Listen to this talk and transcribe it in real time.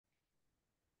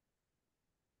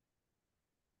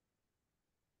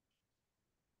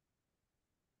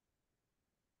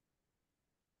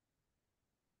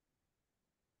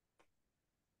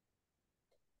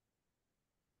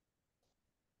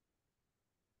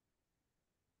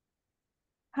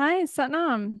Hi,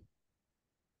 Satnam.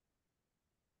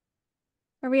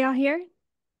 Are we all here?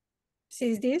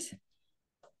 Все здесь.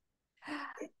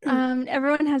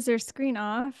 Everyone has their screen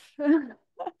off.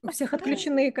 У всех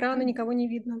отключены экраны, никого не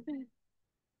видно.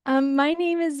 My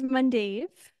name is Mandev,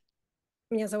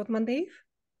 Меня зовут Мандейв,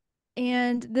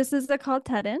 and this is the call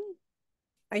Tedin.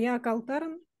 а я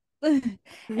Калтаран.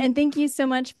 And thank you so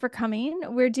much for coming.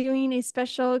 We're doing a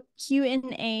special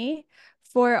Q&A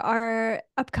for our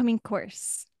upcoming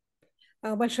course.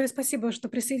 Большое спасибо, что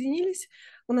присоединились.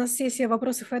 У нас сессия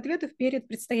вопросов и ответов перед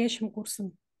предстоящим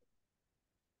курсом.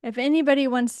 If anybody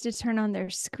wants to turn on their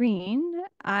screen,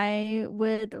 I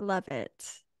would love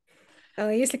it.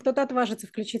 Если кто-то отважится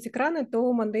включить экраны,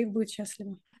 то Мандейв будет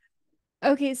счастлива.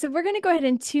 Okay, so we're going to go ahead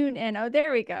and tune in. Oh,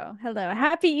 there we go. Hello.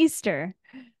 Happy Easter.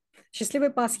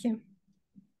 Счастливой Пасхи!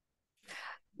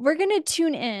 We're going to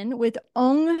tune in with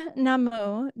Ong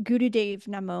Namo Gurudev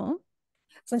Namo.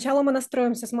 Сначала мы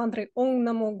настроимся с мантрой Ом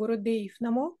Намо Гурудеев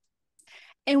Намо.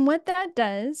 And what that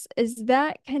does is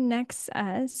that connects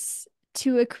us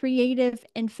to a creative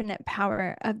infinite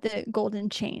power of the golden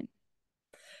chain.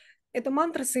 Эта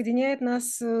мантра соединяет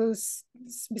нас с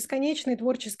бесконечной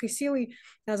творческой силой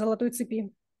золотой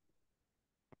цепи.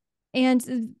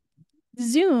 And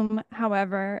Zoom,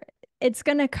 however, it's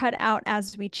going to cut out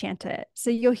as we chant it. So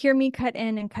you'll hear me cut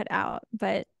in and cut out,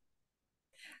 but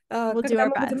we'll do our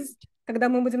best. Когда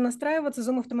мы будем настраиваться,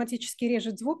 Zoom автоматически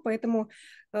режет звук, поэтому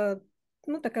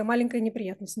такая маленькая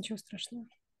неприятность, ничего страшного.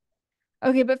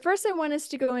 Okay, but first I want us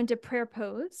to go into prayer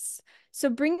pose. So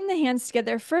bring the hands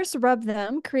together. First rub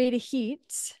them, create a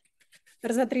heat.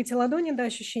 Разотрите ладони до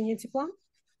ощущения тепла.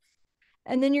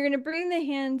 And then you're going to bring the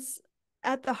hands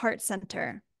at the heart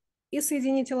center. И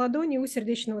соедините ладони у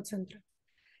сердечного центра.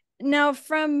 Now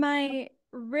from my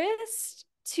wrist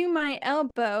to my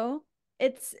elbow,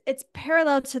 it's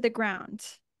parallel to the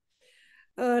ground.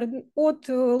 От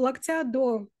локтя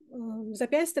до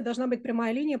запястья должна быть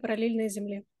прямая линия, параллельная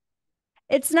земле.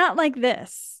 It's not like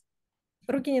this.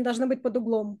 Руки не должны быть под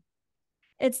углом.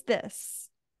 It's this.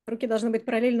 Руки должны быть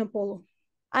параллельно полу.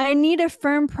 I need a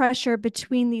firm pressure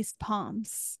between these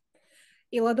palms.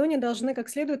 И ладони должны как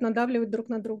следует надавливать друг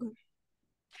на друга.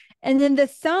 And then the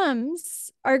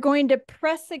thumbs are going to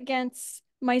press against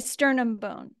my sternum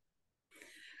bone.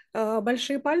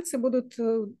 Большие пальцы будут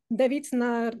давить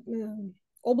на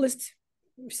область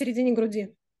в середине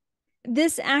груди.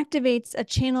 This activates a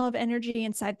channel of energy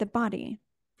inside the body.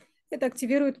 Это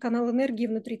активирует канал энергии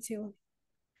внутри тела.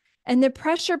 And the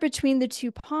pressure between the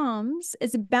two palms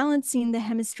is balancing the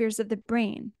hemispheres of the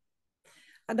brain.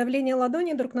 А давление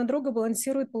ладоней друг на друга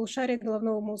балансирует полушария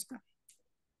головного мозга.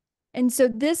 And so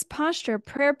this posture,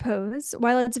 prayer pose,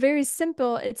 while it's very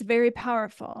simple, it's very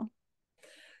powerful.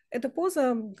 Эта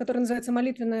поза, которая называется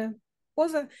молитвенная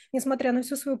поза, несмотря на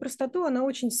всю свою простоту, она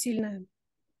очень сильная.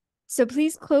 So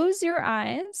please close your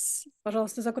eyes.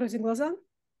 Пожалуйста, закройте глаза.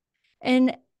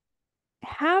 And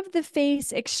have the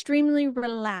face extremely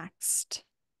relaxed.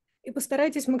 И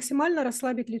постарайтесь максимально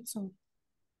расслабить лицо.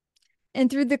 And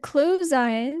through the closed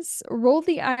eyes, roll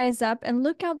the eyes up and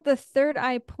look out the third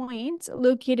eye point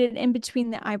located in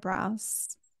between the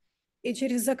eyebrows. И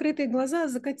через закрытые глаза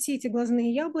закатите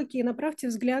глазные яблоки и направьте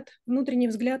взгляд, внутренний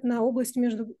взгляд на область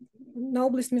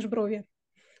межброви,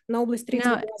 на область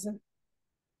третьего глаза.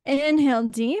 Inhale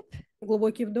deep.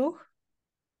 Глубокий вдох.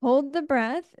 Hold the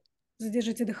breath.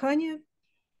 Задержите дыхание.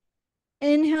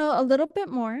 Inhale a little bit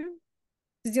more.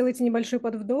 Сделайте небольшой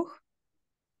подвдох.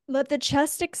 Let the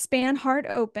chest expand, heart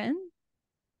open.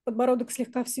 Подбородок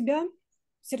слегка в себя,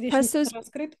 сердечный центр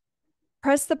раскрыт.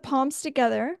 Press the palms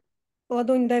together.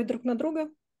 Ладони давят друг на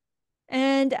друга.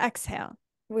 And exhale.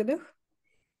 Выдох.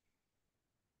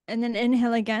 And then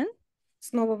inhale again.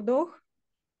 Снова вдох.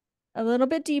 A little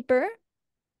bit deeper.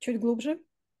 Чуть глубже.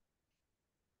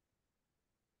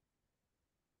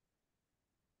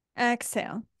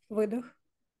 Exhale. Выдох.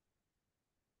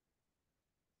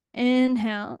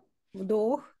 Inhale.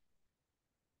 Вдох.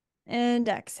 And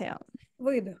exhale.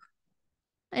 Выдох.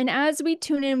 And as we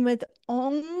tune in with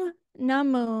Om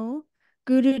Namo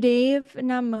Gurudev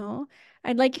Namo,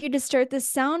 I'd like you to start the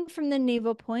sound from the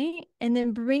navel point and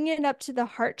then bring it up to the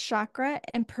heart chakra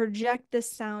and project the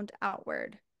sound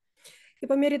outward. И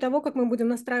по мере того, как мы будем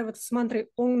настраиваться с мантрой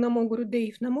Ом Намо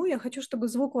Гурудеев Намо, я хочу, чтобы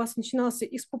звук у вас начинался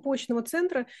из пупочного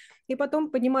центра, и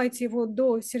потом поднимайте его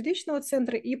до сердечного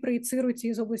центра и проецируйте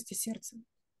из области сердца.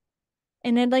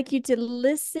 And I'd like you to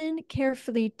listen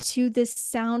carefully to this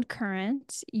sound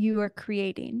current you are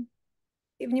creating.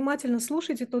 И внимательно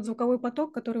слушайте тот звуковой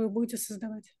поток, который вы будете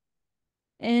создавать.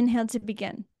 Inhale to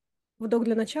begin. Вдох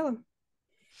для начала.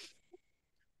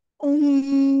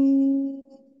 Om.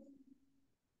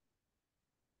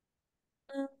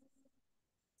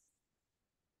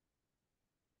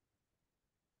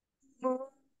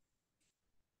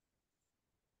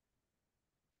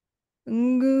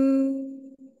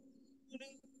 Guru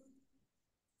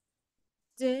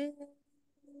Dev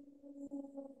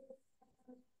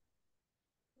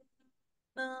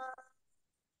Namo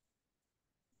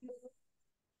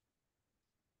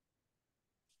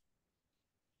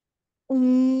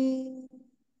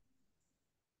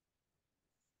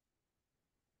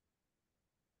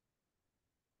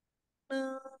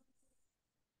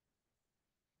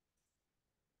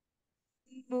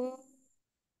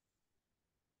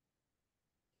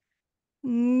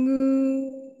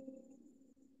Guru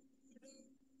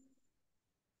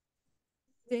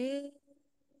Dev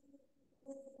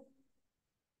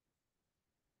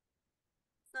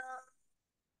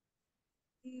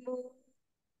Namo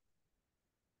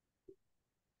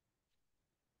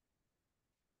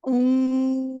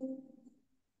Om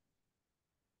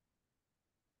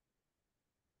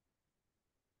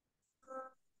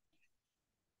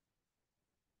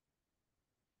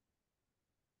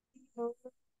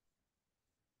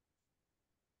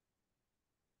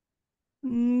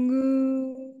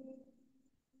Guru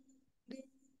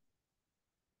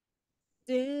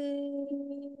Dev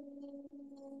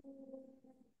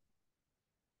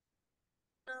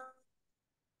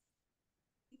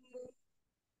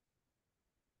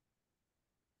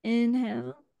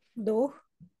Inhale, Вдох,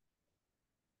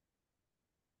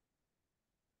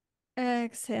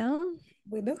 exhale,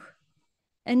 выдох.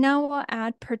 and now we'll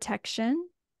add protection.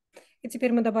 И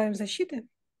теперь мы добавим защиты.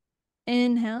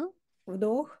 Inhale,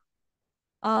 Вдох,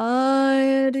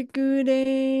 Adgure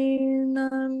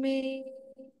Name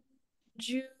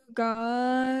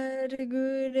Jugadgure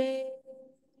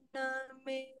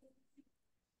Name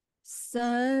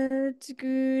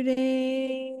Satgure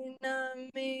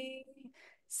Name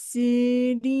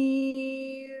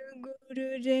Siddhi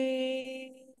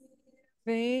Gurudev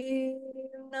Name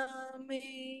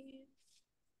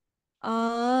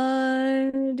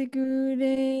Adgure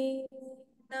Name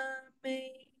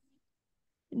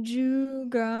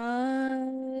Jugadgure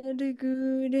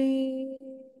Name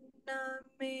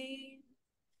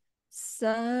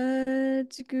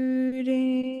Satgure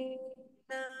Name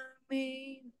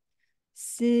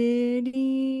Siddhi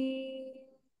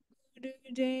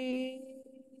Gurudev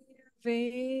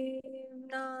Name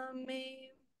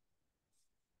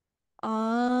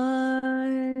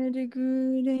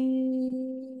Adgure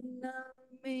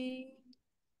Name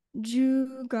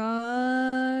Jugadgure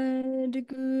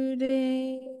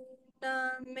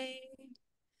Name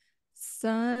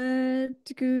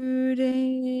Satgure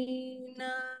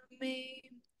Name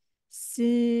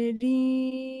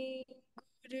Siddhi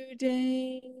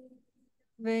Gurudev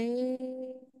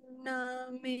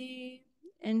Name.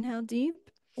 Inhale deep.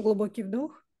 глубокий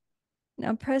вдох.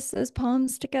 Now press those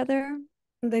palms together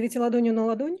Давите ладонью на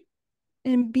ладонь.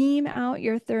 and beam out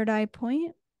your third eye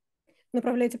point.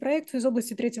 Направляйте проекцию из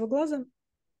области третьего глаза.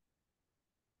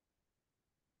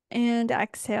 And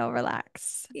exhale,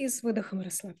 relax. И с выдохом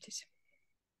расслабьтесь.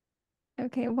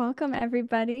 Okay, welcome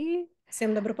everybody.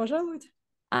 Всем добро пожаловать.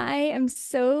 I am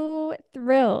so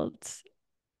thrilled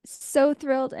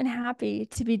and happy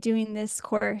to be doing this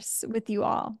course with you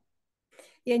all.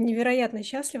 Я невероятно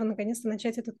счастлива наконец-то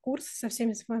начать этот курс со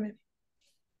всеми с вами.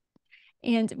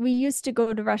 And we used to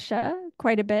go to Russia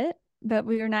quite a bit, but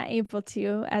we were not able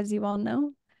to, as you all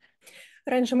know.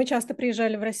 Раньше мы часто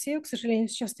приезжали в Россию, к сожалению,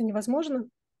 сейчас это невозможно.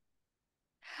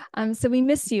 So we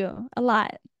miss you a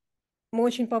lot. Мы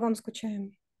очень по вам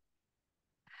скучаем.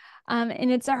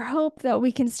 And it's our hope that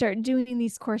we can start doing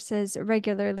these courses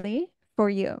regularly for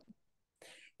you.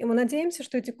 И мы надеемся,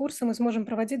 что эти курсы мы сможем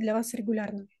проводить для вас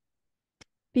регулярно.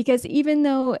 Because even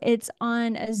though it's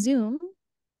on a Zoom,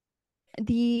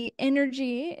 the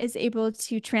energy is able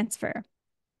to transfer.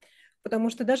 Потому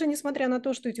что даже несмотря на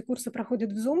то, что эти курсы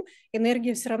проходят в Zoom,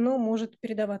 энергия все равно может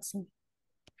передаваться.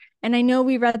 And I know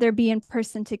we'd rather be in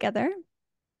person together.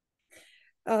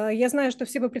 Я знаю, что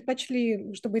все бы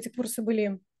предпочли, чтобы эти курсы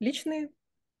были личные,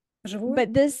 живые.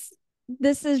 But this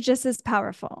is just as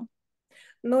powerful.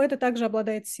 Но это также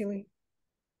обладает силой.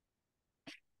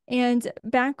 And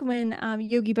back when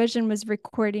Yogi Bhajan was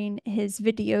recording his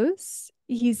videos,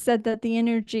 he said that the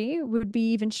energy would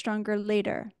be even stronger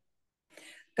later.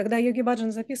 Когда Йоги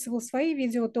Баджан записывал свои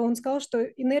видео, то он сказал, что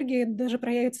энергия даже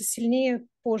проявится сильнее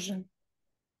позже.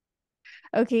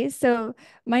 Okay, so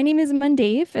my name is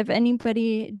Mandev, if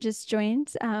anybody just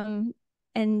joined,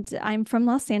 and I'm from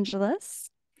Los Angeles.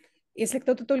 Если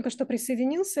кто-то только что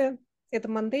присоединился, это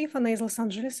Мандейв, она из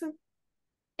Лос-Анджелеса.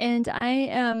 And I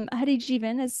am Hari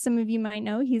Jivan, as some of you might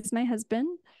know, he's my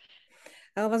husband.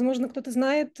 Возможно, кто-то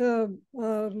знает,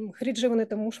 Хридживан —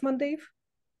 это муж Мандейв.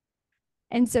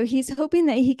 And so he's hoping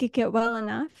that he could get well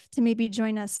enough to maybe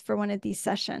join us for one of these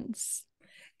sessions.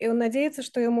 И он надеется,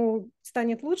 что ему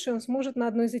станет лучше, и он сможет на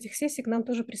одной из этих сессий к нам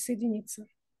тоже присоединиться.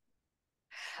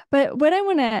 But what I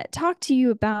want to talk to you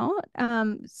about,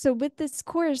 so with this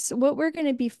course, what we're going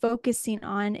to be focusing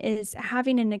on is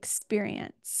having an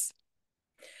experience.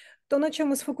 То, на чем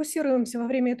мы сфокусируемся во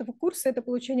время этого курса, это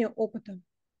получение опыта.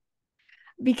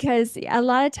 Because a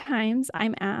lot of times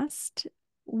I'm asked,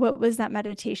 what was that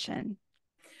meditation?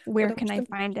 Where can I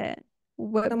find it?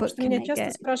 What Потому book что can меня I часто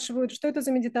get? спрашивают, что это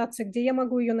за медитация, где я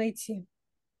могу ее найти.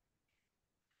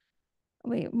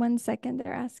 Wait, 1 second.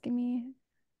 They're asking me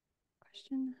a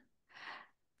question.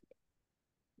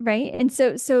 Right. And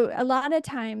so a lot of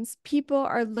times people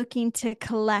are looking to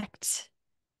collect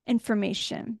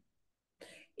information.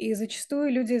 И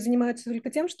зачастую люди занимаются только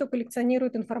тем, что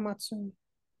коллекционируют информацию.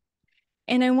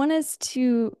 And I want us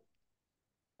to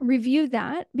review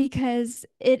that because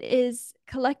it is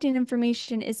collecting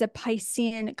information is a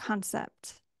Piscean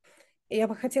concept. И я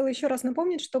бы хотела еще раз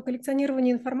напомнить, что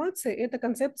коллекционирование информации – это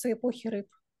концепция эпохи рыб.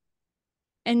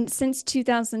 And since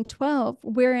 2012,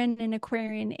 we're in an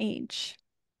Aquarian age.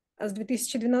 А с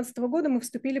 2012 года мы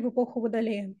вступили в эпоху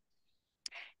Водолея.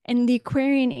 In the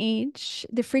Aquarian age,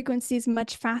 the frequency is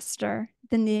much faster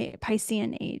than the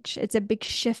Piscean age. It's a big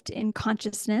shift in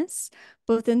consciousness,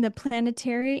 both in the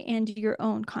planetary and your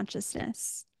own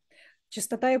consciousness.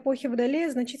 Частота эпохи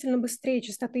Водолея значительно быстрее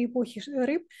частоты эпохи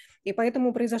рыб, и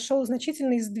поэтому произошел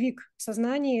значительный сдвиг в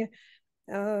сознании,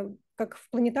 как в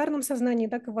планетарном сознании,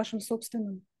 так и в вашем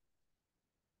собственном.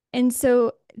 And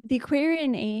so the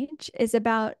Aquarian age is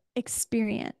about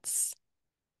experience.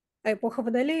 А эпоха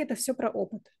Водолея – это все про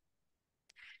опыт.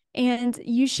 And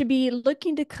you should be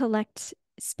looking to collect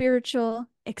spiritual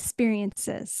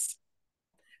experiences.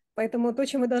 Поэтому то,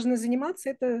 чем вы должны заниматься,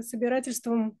 это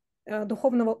собирательством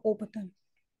духовного опыта,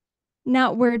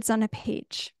 Not words on a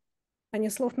page. а не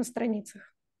слов на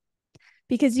страницах.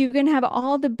 Because you can have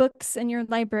all the books in your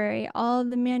library, all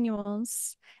the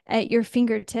manuals at your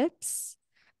fingertips.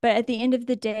 But at the end of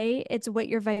the day, it's what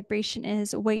your vibration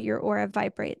is, what your aura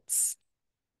vibrates.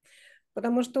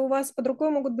 Потому что у вас под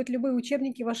рукой могут быть любые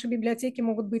учебники, в вашей библиотеке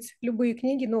могут быть любые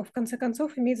книги, но в конце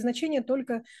концов имеет значение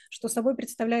только, что собой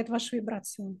представляет вашу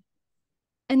вибрацию.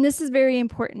 And this is very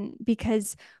important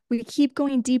because we keep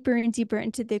going deeper and deeper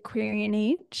into the Aquarian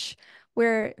age,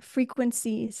 where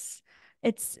frequencies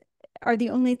are the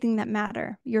only thing that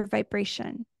matter, your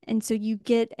vibration. And so you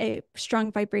get a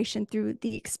strong vibration through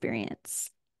the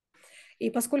experience. И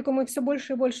поскольку мы все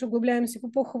больше и больше углубляемся в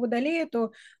эпоху Водолея,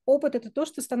 то опыт – это то,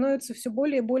 что становится все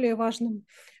более и более важным.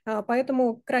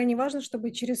 Поэтому крайне важно, чтобы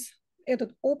через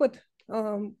этот опыт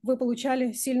вы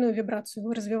получали сильную вибрацию,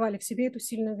 вы развивали в себе эту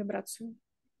сильную вибрацию.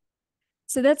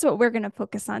 So that's what we're going to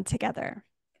focus on together.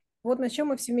 Вот на чем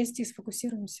мы все вместе и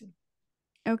сфокусируемся.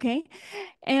 Okay.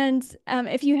 And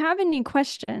if you have any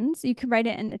questions, you can write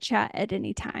it in the chat at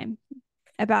any time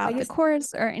about the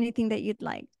course or anything that you'd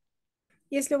like.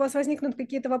 Если у вас возникнут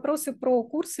какие-то вопросы про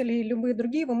курс или любые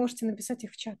другие, вы можете написать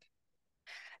их в чат.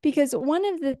 Because one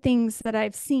of the things that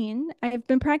I've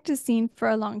been practicing for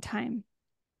a long time.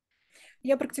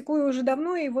 Я практикую уже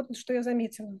давно, и вот что я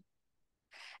заметила.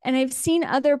 And I've seen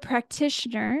other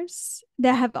practitioners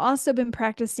that have also been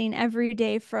practicing every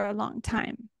day for a long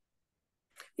time.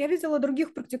 Я видела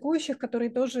других практикующих,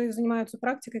 которые тоже занимаются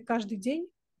практикой каждый день.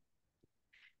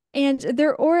 And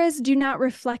their auras do not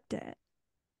reflect it.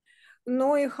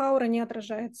 Но их аура не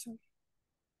отражается.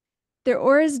 Their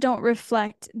auras don't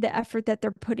reflect the effort that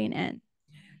they're putting in.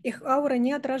 Их аура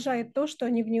не отражает то, что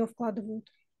они в нее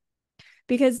вкладывают.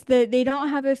 Because they don't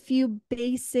have a few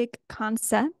basic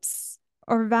concepts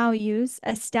or values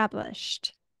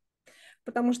established.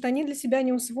 Потому что они для себя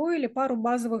не усвоили пару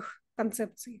базовых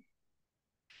концепций.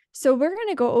 So we're going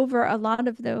to go over a lot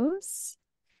of those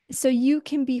so you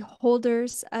can be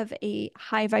holders of a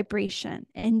high vibration,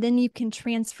 and then you can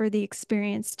transfer the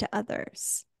experience to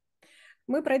others.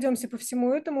 Мы пройдемся по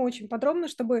всему этому очень подробно,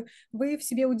 чтобы вы в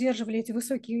себе удерживали эти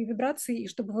высокие вибрации и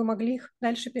чтобы вы могли их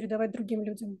дальше передавать другим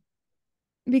людям.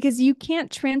 Because you can't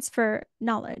transfer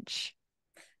knowledge.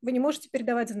 Вы не можете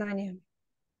передавать знания.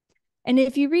 And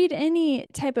if you read any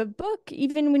type of book,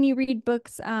 even when you read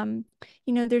books,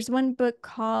 there's one book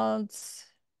called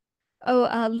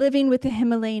Living with the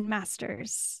Himalayan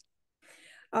Masters.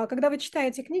 Когда вы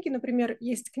читаете книги, например,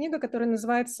 есть книга, которая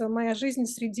называется «Моя жизнь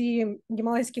среди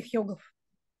гималайских йогов».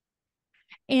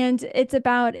 And it's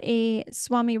about a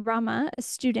Swami RaMa, a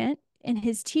student, and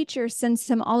his teacher sends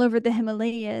him all over the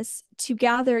Himalayas to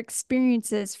gather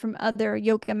experiences from other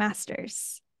yoga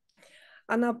masters.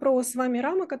 Она про Свами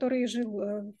Рама, который жил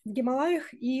в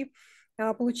Гималаях и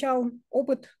получал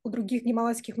опыт у других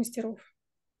гималайских мастеров.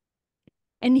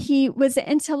 And he was an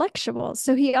intellectual,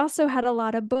 so he also had a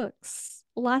lot of books,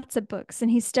 lots of books, and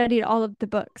he studied all of the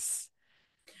books.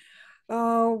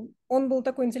 Он был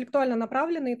такой интеллектуально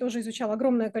направленный и тоже изучал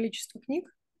огромное количество книг.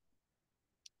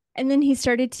 And then he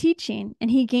started teaching, and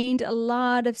he gained a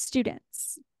lot of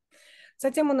students.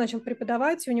 Затем он начал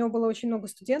преподавать, и у него было очень много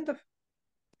студентов.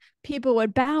 People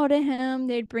would bow to him,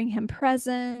 they'd bring him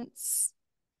presents.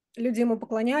 Люди ему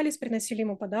поклонялись, приносили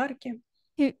ему подарки.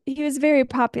 He was very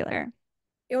popular.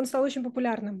 И он стал очень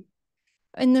популярным.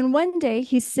 And then one day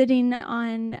he's sitting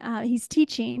on, he's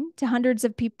teaching to hundreds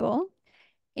of people,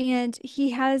 and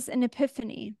he has an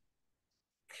epiphany.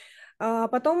 А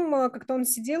потом как-то он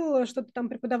сидел, что-то там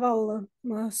преподавал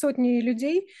сотни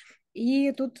людей,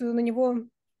 и тут на него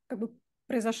как бы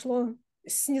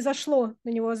снизошло на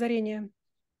него озарение.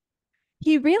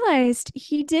 He realized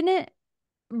he didn't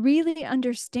really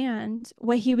understand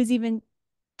what he was even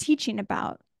teaching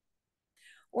about.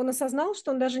 Он осознал,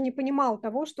 что он даже не понимал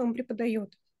того, что он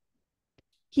преподает.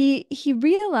 He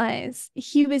realized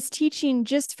he was teaching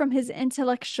just from his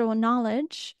intellectual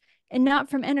knowledge and not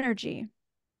from energy.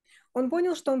 Он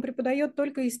понял, что он преподает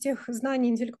только из тех знаний,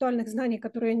 интеллектуальных знаний,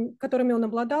 которыми он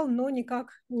обладал, но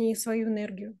никак не свою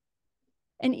энергию.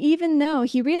 And even though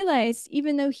he realized,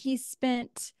 even though he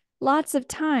spent lots of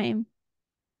time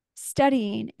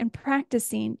studying and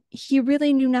practicing, he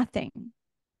really knew nothing.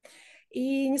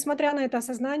 И несмотря на это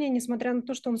осознание, несмотря на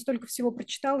то, что он столько всего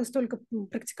прочитал и столько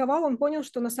практиковал, он понял,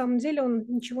 что на самом деле он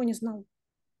ничего не знал.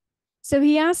 So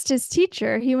he asked his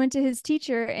teacher, he went to his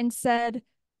teacher and said,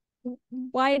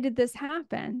 why did this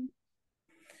happen?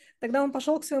 Тогда он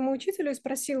пошел к своему учителю и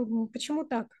спросил, почему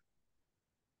так?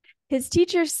 His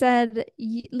teacher said,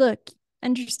 look,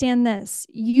 understand this.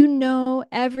 You know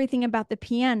everything about the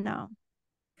piano.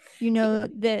 You know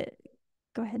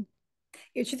go ahead.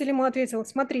 И учитель ему ответил,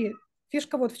 смотри,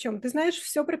 фишка вот в чем. Ты знаешь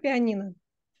все про пианино.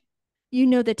 You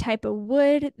know the type of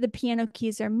wood the piano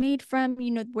keys are made from.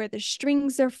 You know where the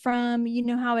strings are from. You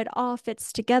know how it all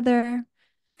fits together.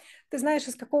 Ты знаешь,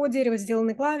 из какого дерева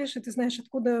сделаны клавиши, ты знаешь,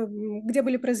 где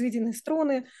были произведены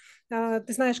струны,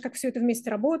 ты знаешь, как все это вместе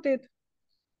работает.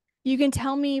 You can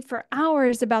tell me for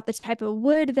hours about the type of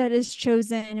wood that is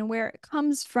chosen and where it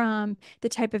comes from, the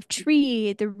type of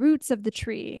tree, the roots of the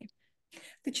tree.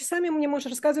 Ты часами мне можешь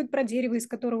рассказывать про дерево, из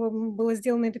которого было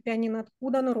сделано это пианино,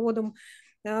 откуда оно родом,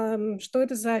 что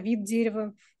это за вид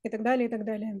дерева и так далее, и так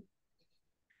далее.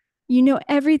 You know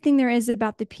everything there is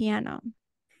about the piano.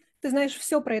 Ты знаешь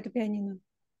все про это пианино.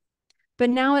 But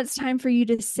now it's time for you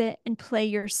to sit and play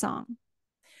your song.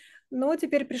 Но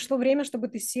теперь пришло время, чтобы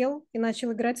ты сел и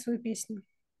начал играть свою песню.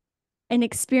 And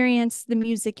experience the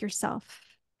music yourself.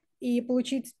 И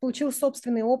получил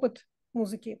собственный опыт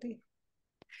музыки этой.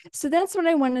 So that's what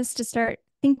I want us to start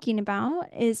thinking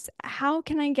about is how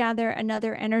can I gather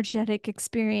another energetic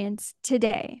experience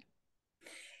today?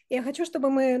 Я хочу, чтобы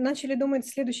мы начали думать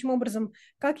следующим образом.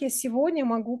 Как я сегодня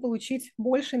могу получить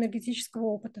больше энергетического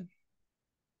опыта?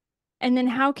 And then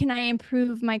how can I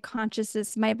improve my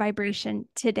consciousness, my vibration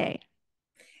today?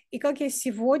 И как я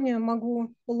сегодня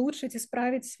могу улучшить,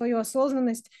 исправить свою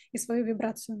осознанность и свою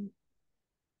вибрацию?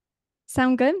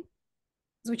 Sound good?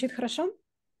 Звучит хорошо?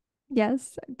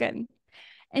 Yes, good.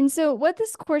 And so what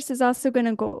this course is also going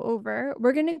to go over,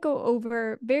 we're going to go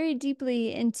over very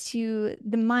deeply into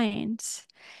the mind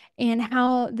and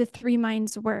how the three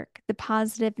minds work, the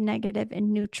positive, negative,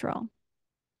 and neutral.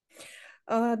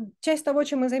 Часть того,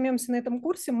 чем мы займемся на этом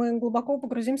курсе, мы глубоко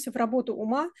погрузимся в работу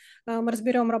ума, мы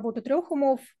разберем работу трех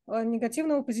умов,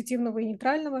 негативного, позитивного и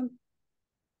нейтрального.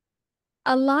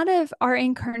 A lot of our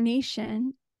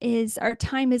incarnation is our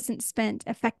time isn't spent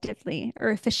effectively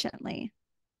or efficiently.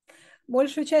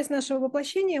 Большую часть нашего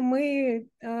воплощения мы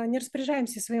не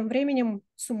распоряжаемся своим временем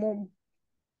с умом.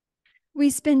 We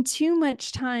spend too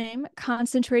much time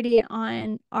concentrating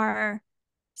on our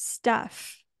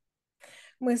stuff.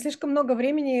 Мы слишком много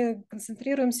времени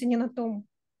концентрируемся не на том.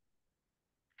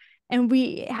 And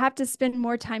we have to spend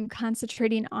more time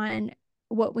concentrating on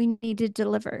what we need to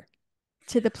deliver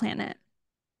to the planet.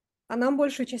 А нам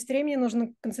большую часть времени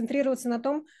нужно концентрироваться на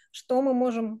том, что мы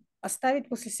можем оставить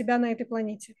после себя на этой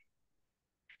планете.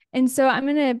 And so I'm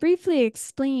going to briefly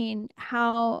explain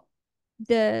how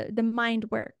the mind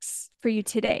works for you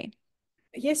today.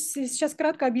 Я сейчас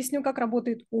кратко объясню, как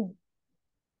работает ум.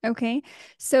 Okay,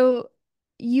 so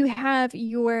you have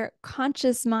your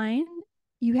conscious mind,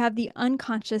 you have the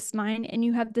unconscious mind, and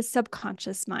you have the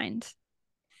subconscious mind.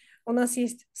 У нас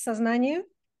есть сознание,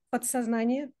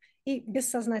 подсознание и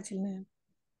бессознательное.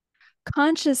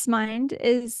 Conscious mind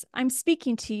is I'm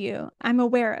speaking to you, I'm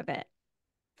aware of it.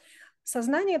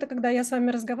 Сознание — это когда я с вами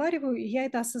разговариваю, и я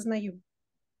это осознаю.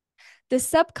 The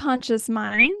subconscious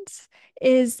mind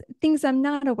is things I'm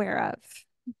not aware of.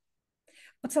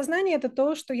 Подсознание — это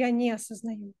то, что я не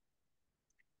осознаю.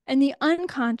 And the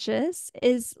unconscious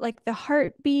is like the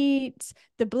heartbeat,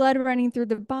 the blood running through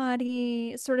the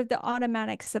body, sort of the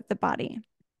automatics of the body.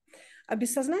 А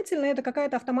бессознательное — это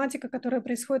какая-то автоматика, которая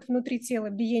происходит внутри тела,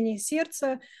 биение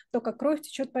сердца, то, как кровь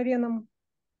течет по венам.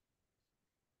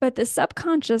 But the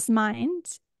subconscious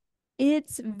mind,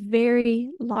 it's very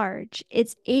large.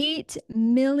 It's 8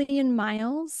 million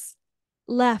miles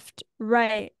left,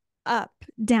 right, up,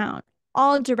 down,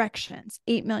 all directions,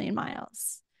 8 million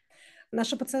miles.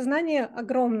 Наше подсознание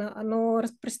огромно, оно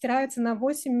простирается на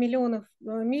 8 миллионов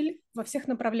миль во всех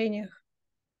направлениях.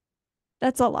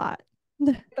 That's a lot.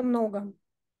 Это много.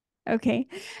 Okay.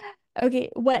 Okay.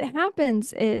 What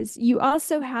happens is you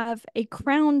also have a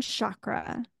crown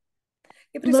chakra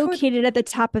located at the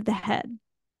top of the head.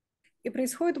 И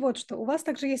происходит вот что. У вас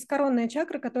также есть коронная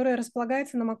чакра, которая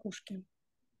располагается на макушке.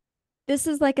 This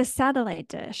is like a satellite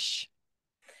dish.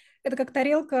 Это как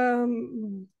тарелка,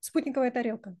 спутниковая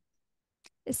тарелка.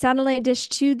 A satellite dish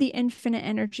to the infinite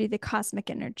energy, the cosmic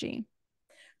energy.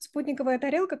 Спутниковая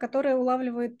тарелка, которая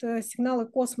улавливает сигналы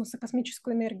космоса,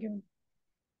 космическую энергию.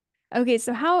 Okay,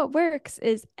 so how it works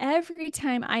is every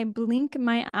time I blink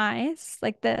my eyes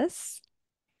like this,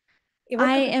 И вот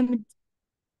I как, am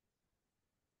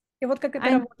и вот как это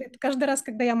I'm работает. Каждый раз,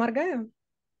 когда я моргаю,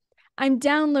 I'm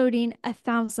downloading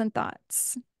 1,000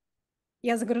 thoughts.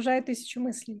 я загружаю 1000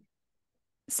 мыслей.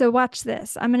 So watch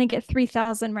this. I'm going to get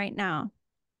 3,000 right now.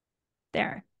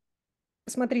 There.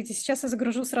 Посмотрите, сейчас я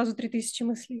загружу сразу 3000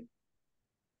 мыслей.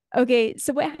 Okay,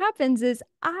 so what happens is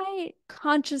I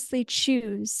consciously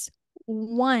choose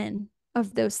one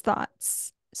of those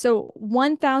thoughts. So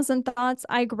 1,000 thoughts,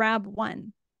 I grab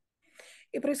one.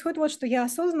 И происходит вот что. Я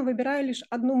осознанно выбираю лишь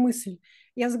одну мысль.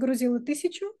 Я загрузила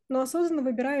 1000, но осознанно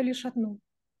выбираю лишь одну.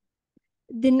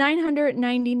 The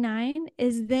 999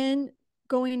 is then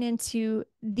going into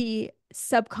the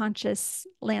subconscious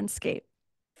landscape.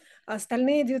 А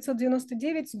остальные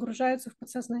 999 загружаются в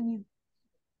подсознание.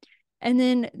 And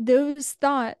then those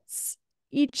thoughts,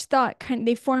 each thought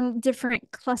they form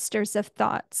different clusters of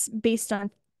thoughts based on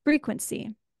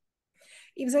frequency.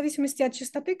 И в зависимости от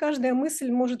частоты каждая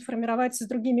мысль может формироваться с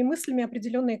другими мыслями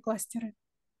определенные кластеры.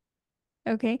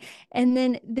 Okay. And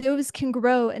then those can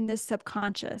grow in the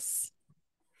subconscious.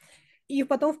 И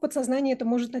потом в подсознании это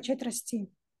может начать расти.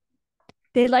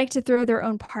 They like to throw their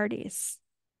own parties.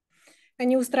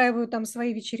 Они устраивают там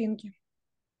свои вечеринки.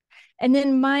 And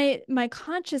then my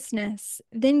consciousness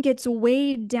then gets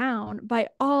weighed down by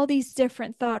all these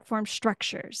different thought form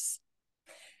structures.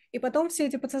 И потом все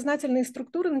эти подсознательные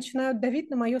структуры начинают давить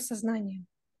на мое сознание.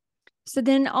 So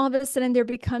then all of a sudden there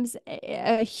becomes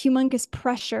a humongous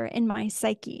pressure in my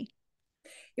psyche.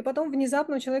 И потом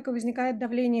внезапно у человека возникает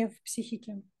давление в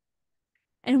психике.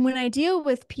 And when I deal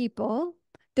with people,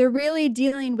 they're really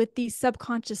dealing with these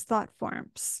subconscious thought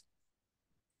forms.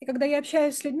 И когда я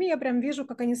общаюсь с людьми, я прям вижу,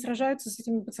 как они сражаются с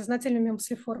этими подсознательными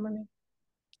мыслеформами.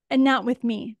 And not with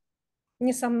me.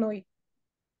 Не со мной.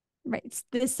 Right.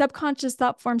 The subconscious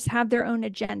thought forms have their own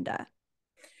agenda.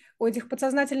 У этих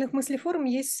подсознательных мыслеформ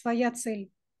есть своя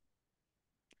цель.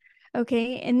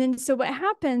 Okay. And then so what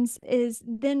happens is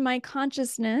then my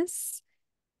consciousness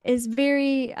is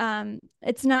very,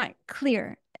 it's not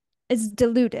clear. It's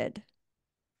diluted.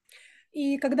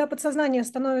 И когда подсознание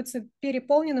становится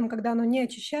переполненным, когда оно не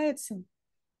очищается,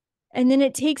 And then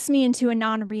it takes me into a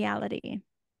non-reality.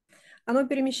 оно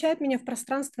перемещает меня в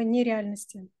пространство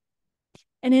нереальности.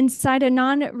 And inside a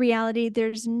non-reality,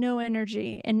 there's no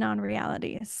energy in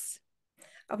non-realities.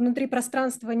 А внутри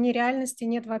пространства нереальности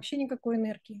нет вообще никакой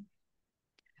энергии.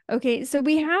 Okay, so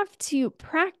we have to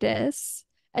practice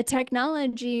a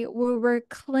technology where we're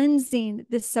cleansing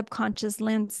the subconscious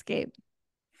landscape.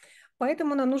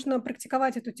 Поэтому нам нужно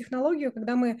практиковать эту технологию,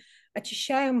 когда мы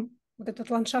очищаем вот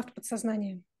этот ландшафт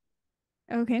подсознания.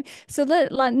 Okay, so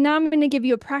now I'm going to give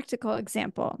you a practical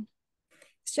example.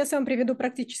 Сейчас я вам приведу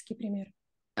практический пример.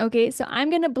 Okay, so I'm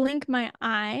going to blink my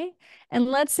eye, and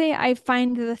let's say I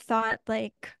find the thought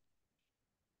like,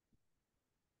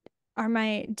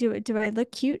 do I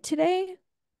look cute today?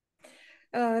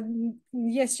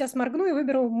 Я сейчас моргну и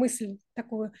выберу мысль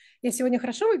такую. Я сегодня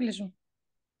хорошо выгляжу?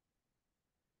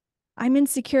 I'm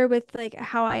insecure with like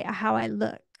how I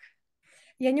look.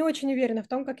 Я не очень уверена в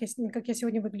том, как я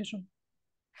сегодня выгляжу.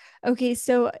 Okay,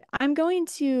 so I'm going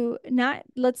to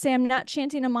let's say I'm not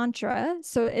chanting a mantra,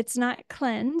 so it's not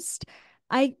cleansed.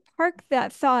 I park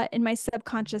that thought in my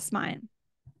subconscious mind.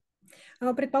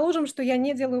 Предположим, что я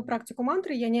не делаю практику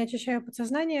мантры, я не очищаю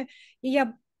подсознание, и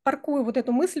я паркую вот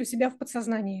эту мысль у себя в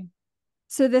подсознании.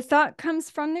 So the thought comes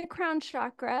from the crown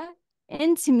chakra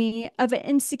into me of an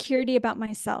insecurity about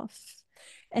myself.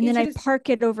 And И then I через, park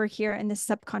it over here in the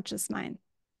subconscious mind.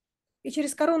 и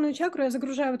через коронную чакру я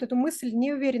загружаю вот эту мысль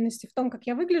неуверенности в том, как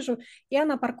я выгляжу, и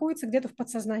она паркуется где-то в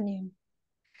подсознании.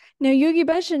 Now, Yogi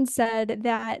Bhajan said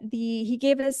that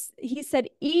he said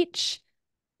each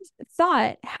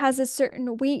thought has a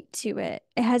certain weight to it.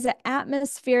 It has an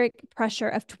atmospheric pressure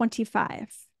of 25.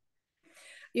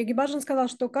 Йоги Баджан сказал,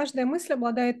 что каждая мысль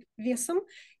обладает весом,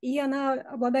 и она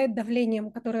обладает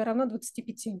давлением, которое равно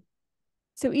 25.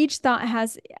 So each thought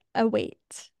has a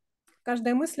weight.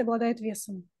 Каждая мысль обладает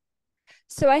весом.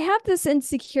 So I have this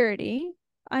insecurity.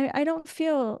 I don't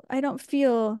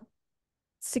feel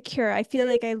secure. I feel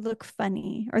like I look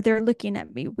funny or they're looking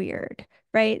at me weird,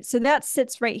 right? So that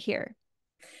sits right here.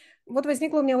 Вот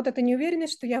возникла у меня вот эта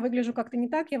неуверенность, что я выгляжу как-то не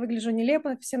так, я выгляжу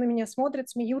нелепо, все на меня смотрят,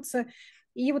 смеются,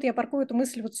 и вот я паркую эту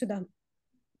мысль вот сюда.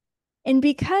 And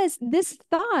because this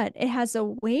thought, it has a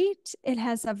weight, it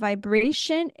has a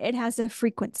vibration, it has a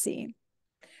frequency.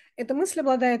 Эта мысль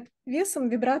обладает весом,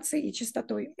 вибрацией и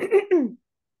частотой.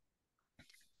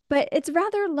 But it's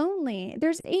rather lonely.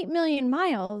 There's 8 million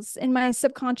miles in my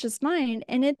subconscious mind,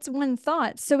 and it's one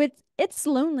thought. So it's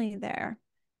lonely there.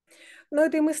 Но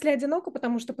этой мысли одиноко,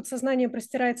 потому что подсознание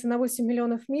простирается на 8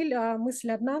 миллионов миль, а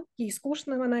мысль одна, ей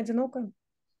скучно, она одинока.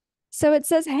 So it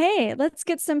says, hey, let's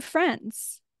get some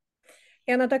friends.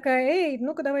 И она такая, эй,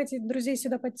 ну-ка давайте друзей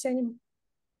сюда подтянем.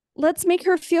 Let's make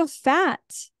her feel fat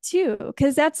too,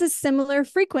 because that's a similar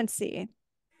frequency.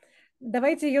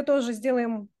 Давайте ее тоже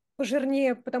сделаем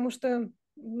пожирнее, потому что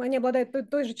они обладают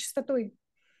той же частотой.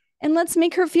 And let's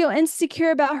make her feel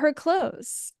insecure about her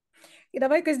clothes. И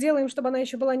давай-ка сделаем, чтобы она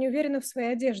еще была не уверена в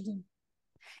своей одежде.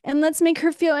 And let's make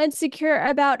her feel insecure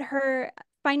about her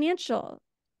financial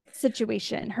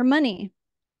situation, her money.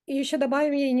 И еще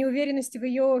добавим ей неуверенности в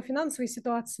ее финансовой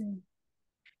ситуации.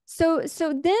 So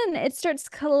then it starts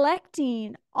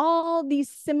collecting all these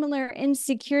similar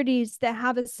insecurities that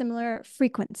have a similar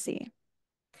frequency.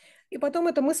 И потом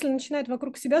эта мысль начинает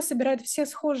вокруг себя собирать все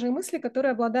схожие мысли,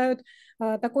 которые обладают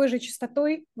такой же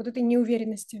частотой вот этой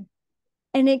неуверенности.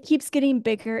 And it keeps getting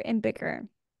bigger and bigger.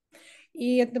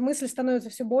 И эта мысль становится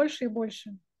все больше и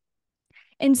больше.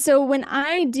 And so when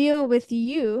I deal with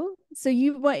you,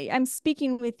 I'm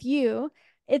speaking with you,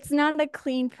 it's not a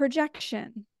clean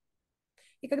projection.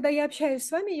 И когда я общаюсь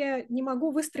с вами, я не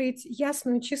могу выстроить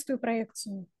ясную, чистую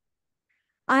проекцию.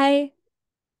 I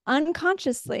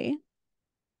unconsciously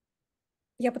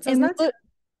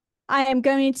I am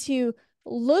going to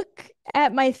look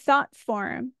at my thought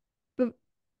form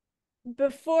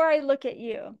before I look at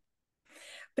you.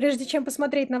 Прежде чем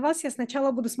посмотреть на вас, я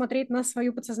сначала буду смотреть на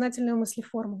свою подсознательную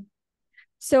мыслеформу.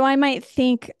 So I might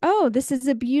think, oh, this is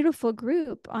a beautiful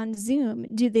group on Zoom.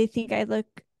 Do they think I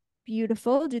look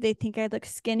beautiful? Do they think I look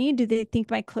skinny? Do they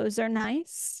think my clothes are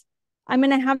nice? I'm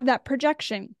going to have that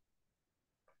projection.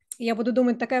 Я буду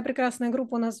думать, такая прекрасная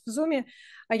группа у нас в Zoom,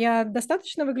 а я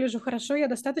достаточно выгляжу хорошо, я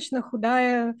достаточно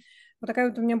худая, вот такая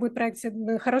вот у меня будет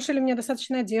проекция, хорошая ли у меня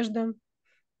достаточно одежда.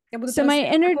 Я буду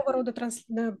транслировать такого рода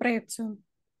проекцию.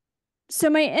 So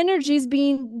my energy is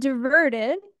being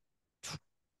diverted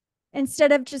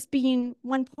instead of just being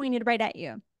one pointed right at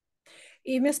you.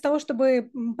 И вместо того, чтобы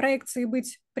проекцией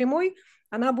быть прямой,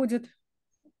 она будет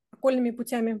окольными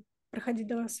путями проходить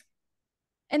до вас.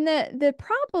 And the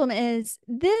problem is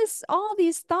all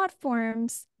these thought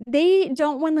forms, they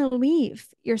don't want to leave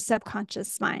your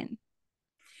subconscious mind.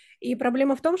 И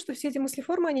проблема в том, что все эти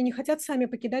мыслеформы, они не хотят сами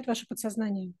покидать ваше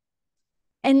подсознание.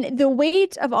 And the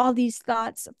weight of all these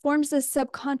thoughts forms a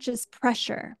subconscious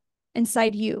pressure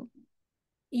inside you.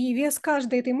 И вес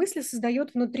каждой этой мысли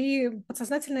создает внутри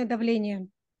подсознательное давление.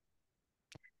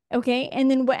 Okay,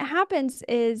 and then what happens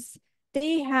is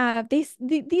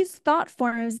these thought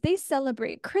forms, they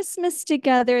celebrate Christmas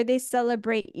together, they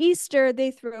celebrate Easter,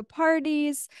 they throw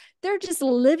parties, they're just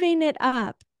living it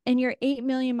up in your 8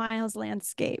 million miles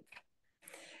landscape.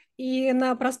 И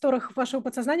на просторах вашего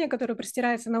подсознания, которое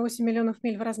простирается на 8 миллионов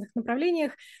миль в разных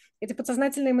направлениях, эти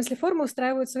подсознательные мыслеформы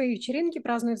устраивают свои вечеринки,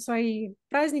 празднуют свои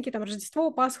праздники, там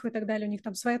Рождество, Пасху и так далее, у них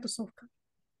там своя тусовка.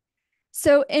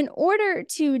 So in order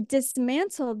to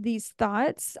dismantle these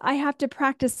thoughts, I have to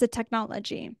practice the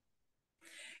technology.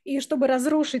 И чтобы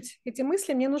разрушить эти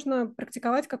мысли, мне нужно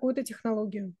практиковать какую-то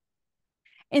технологию.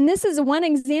 And this is one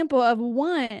example of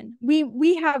one.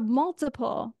 We have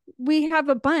multiple. We have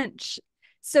a bunch.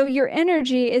 So your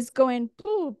energy is going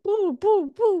boo, boo, boo,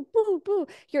 boo, boo, boo.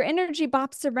 Your energy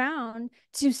bops around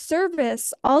to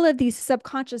service all of these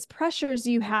subconscious pressures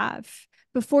you have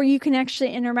before you can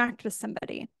actually interact with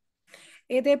somebody.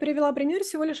 И это я привела пример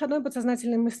всего лишь одной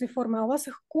подсознательной мыслеформы, а у вас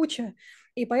их куча.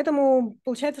 И поэтому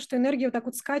получается, что энергия вот так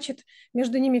вот скачет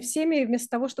между ними всеми, вместо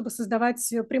того, чтобы создавать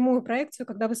прямую проекцию,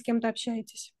 когда вы с кем-то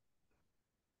общаетесь.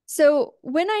 So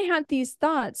when I have these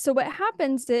thoughts, so what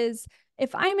happens is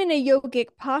if I'm in a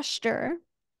yogic posture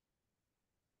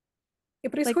И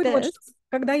like происходит вот this, что,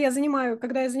 когда я занимаю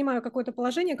какое-то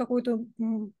положение, какую-то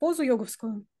позу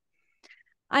йоговскую,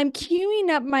 I'm queuing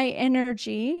up my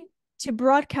energy to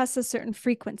broadcast a certain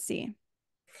frequency.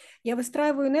 я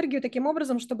выстраиваю энергию таким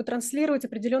образом, чтобы транслировать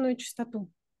определенную частоту.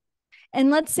 And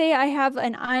let's say I have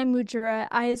an eye mudra,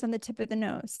 eyes on the tip of the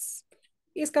nose.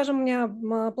 И, скажем, у меня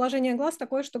положение глаз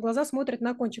такое, что глаза смотрят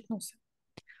на кончик носа.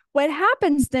 What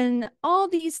happens then, all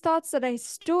these thoughts that I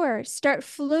store start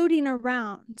floating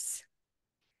around.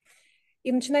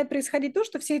 И начинает происходить то,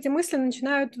 что все эти мысли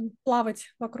начинают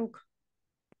плавать вокруг.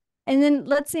 And then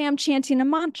let's say I'm chanting a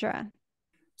mantra.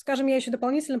 Скажем, я еще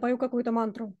дополнительно пою какую-то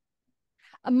мантру.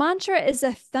 A mantra is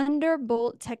a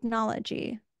thunderbolt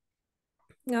technology.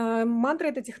 Мантра —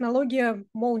 это технология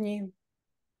молнии.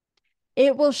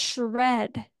 It will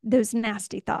shred those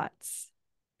nasty thoughts.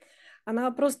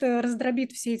 Она просто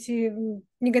раздробит все эти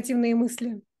негативные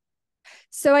мысли.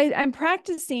 So I'm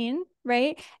practicing,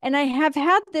 right? And I have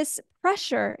had this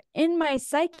pressure in my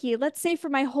psyche, let's say for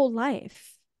my whole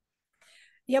life.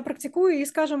 Я практикую, и,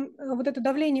 скажем, вот это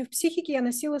давление в психике я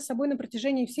носила с собой на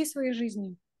протяжении всей своей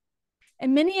жизни.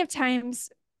 And many of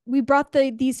times we brought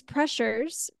these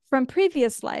pressures from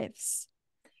previous lives.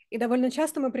 И довольно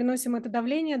часто мы приносим это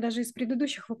давление даже из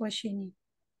предыдущих воплощений.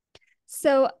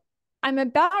 So I'm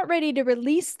about ready to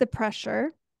release the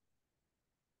pressure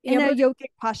И in a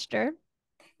yogic posture.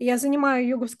 я занимаю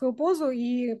йоговскую позу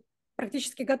и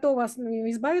практически готова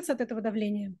избавиться от этого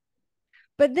давления.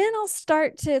 But then I'll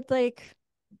start to like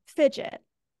fidget.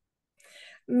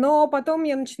 Но потом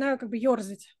я начинаю как бы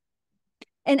ерзать.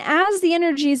 And as the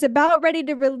energy is about ready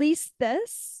to release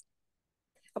this,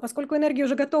 А поскольку энергия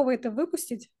уже готова это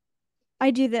выпустить,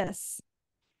 I do this.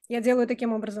 я делаю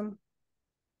таким образом.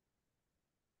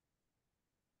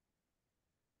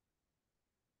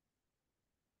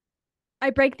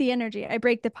 I break the energy. I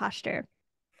break the posture.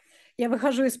 Я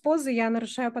выхожу из позы, я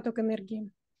нарушаю поток энергии.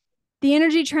 The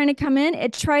energy trying to come in,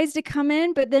 it tries to come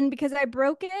in, but then because I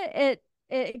broke it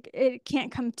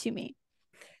can't come to me.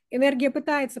 Энергия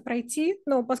пытается пройти,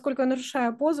 но поскольку я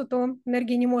нарушаю позу, то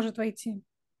энергия не может войти.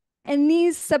 And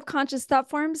these subconscious thought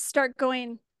forms start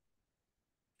going.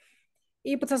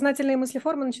 И подсознательные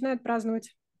мыслеформы начинают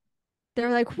праздновать.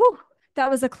 They're like, whew,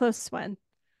 that was a close one.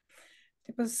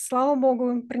 Типа, слава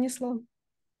богу, пронесло.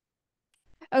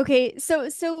 Okay,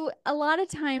 so a lot of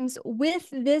times with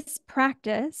this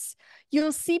practice,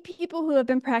 you'll see people who have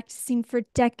been practicing for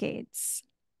decades.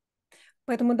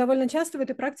 Поэтому довольно часто в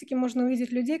этой практике можно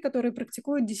увидеть людей, которые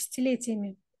практикуют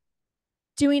десятилетиями,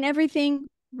 Doing everything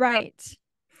right.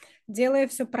 делая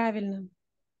все правильно.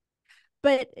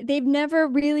 But they've never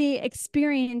really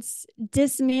experienced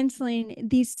dismantling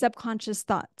these subconscious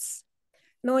thoughts.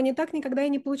 Но они так никогда и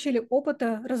не получили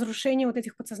опыта разрушения вот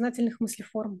этих подсознательных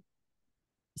мыслеформ.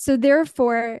 So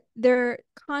therefore, their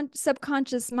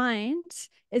subconscious mind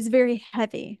is very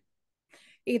heavy.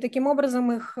 И таким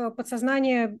образом их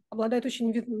подсознание обладает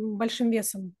очень большим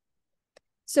весом.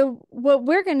 So what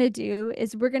we're going to do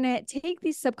is we're going to take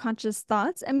these subconscious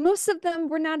thoughts, and most of them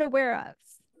we're not aware of.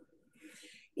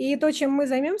 И то, чем мы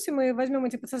займемся, мы возьмем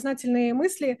эти подсознательные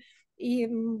мысли, и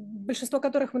большинство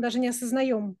которых мы даже не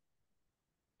осознаем.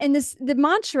 And the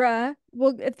mantra,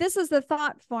 well, if this is the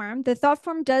thought form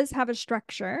does have a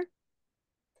structure.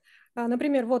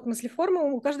 Например, вот мыслеформа,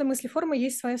 у каждой мыслеформы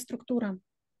есть своя структура.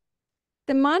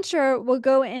 The mantra will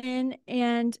go in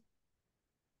and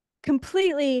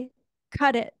completely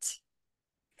cut it.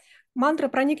 Мантра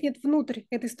проникнет внутрь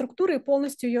этой структуры и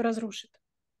полностью ее разрушит.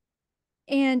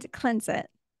 And cleanse it.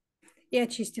 И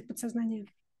очистит подсознание.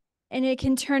 And it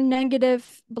can turn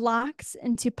negative blocks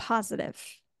into positive.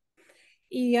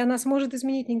 И она сможет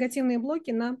изменить негативные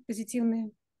блоки на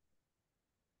позитивные.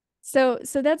 So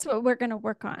that's what we're going to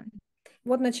work on.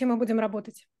 Вот над чем мы будем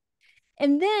работать.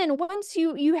 And then once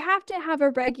you have to have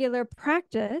a regular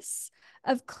practice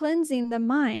of cleansing the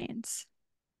mind.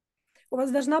 У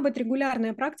вас должна быть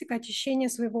регулярная практика очищения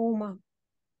своего ума.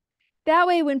 That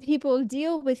way, when people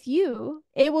deal with you,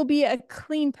 it will be a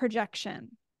clean projection.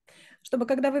 Чтобы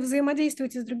когда вы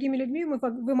взаимодействуете с другими людьми,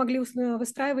 вы могли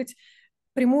выстраивать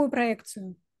прямую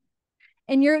проекцию.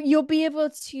 And you'll be able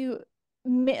to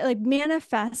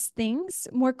manifest things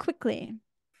more quickly.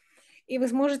 И вы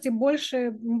сможете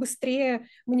быстрее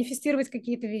манифестировать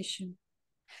какие-то вещи.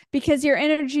 Because your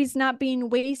energy is not being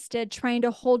wasted trying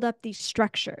to hold up these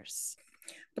structures.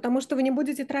 Потому что вы не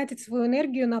будете тратить свою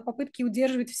энергию на попытки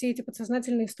удерживать все эти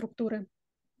подсознательные структуры.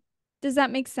 Does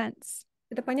that make sense?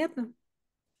 Это понятно?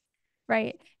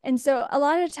 Right. And so a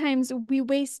lot of times we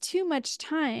waste too much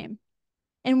time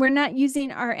and we're not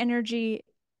using our energy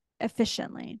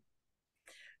efficiently.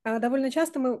 Довольно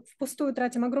часто мы впустую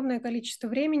тратим огромное количество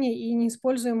времени и не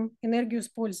используем энергию с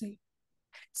пользой.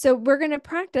 So we're going to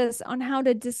practice on how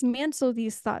to dismantle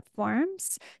these thought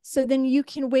forms so then you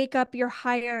can wake up your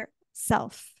higher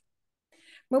self.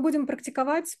 Мы будем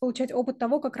практиковать, получать опыт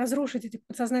того, как разрушить эти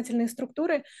подсознательные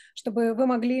структуры, чтобы вы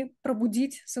могли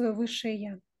пробудить свое высшее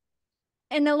 «Я».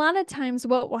 And a lot of times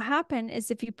what will happen is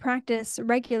if you practice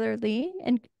regularly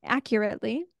and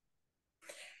accurately,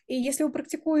 И если вы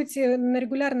практикуете на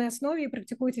регулярной основе и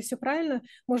практикуете все правильно,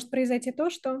 может произойти то,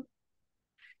 что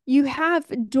you have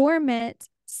dormant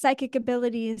psychic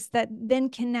abilities that then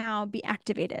can now be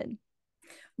activated.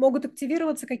 могут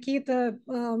активироваться какие-то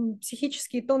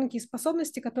психические тонкие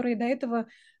способности, которые до этого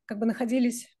как бы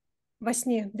находились во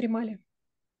сне, дремали.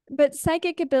 But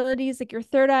psychic abilities like your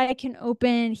third eye can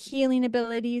open, healing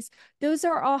abilities, those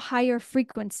are all higher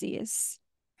frequencies.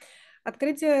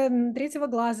 Открытие третьего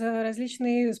глаза,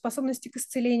 различные способности к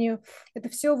исцелению — это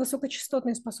все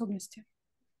высокочастотные способности.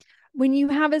 When you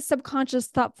have a subconscious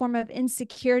thought form of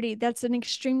insecurity, that's an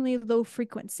extremely low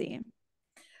frequency.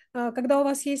 Когда у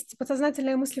вас есть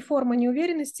подсознательная мыслеформа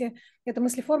неуверенности, эта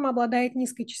мыслеформа обладает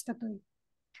низкой частотой.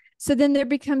 So then there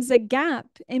becomes a gap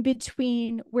in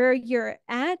between where you're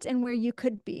at and where you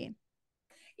could be.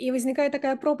 И возникает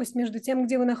такая пропасть между тем,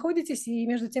 где вы находитесь, и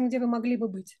между тем, где вы могли бы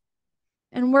быть.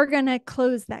 And we're going to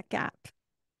close that gap.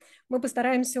 Мы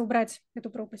постараемся убрать эту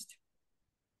пропасть.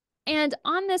 And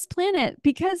on this planet,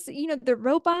 because, you know, the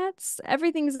robots,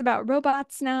 everything's about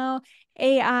robots now,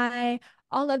 AI,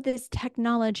 all of this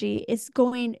technology is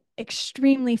going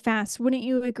extremely fast. Wouldn't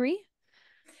you agree?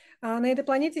 На этой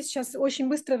планете сейчас очень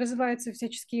быстро развиваются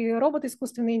всяческие роботы,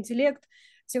 искусственный интеллект,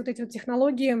 все вот эти вот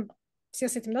технологии. Все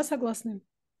с этим, да, согласны?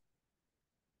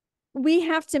 We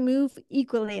have to move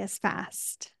equally as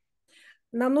fast.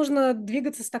 Нам нужно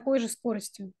двигаться с такой же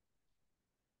скоростью.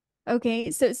 Okay,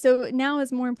 so now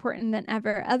is more important than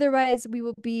ever. Otherwise, we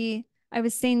will be, I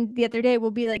was saying the other day,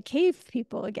 we'll be like cave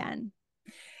people again.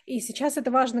 И сейчас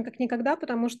это важно как никогда,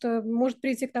 потому что может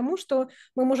прийти к тому, что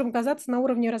мы можем оказаться на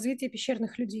уровне развития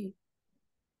пещерных людей.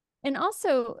 And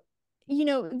also, you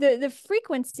know, the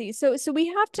frequency. So we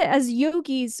have to, as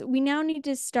yogis, we now need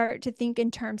to start to think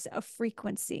in terms of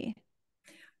frequency.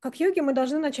 Как йоги мы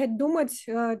должны начать думать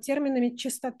терминами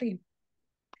частоты.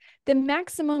 The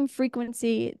maximum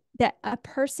frequency that a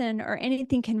person or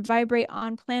anything can vibrate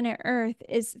on planet Earth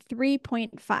is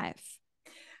 3.5.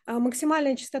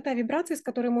 Максимальная частота вибраций, с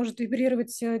которой может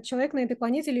вибрировать человек на этой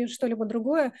планете или что-либо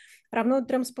другое, равно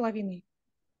 3,5.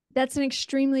 That's an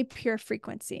extremely pure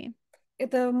frequency.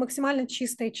 Это максимально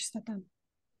чистая частота.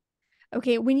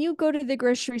 Okay, when you go to the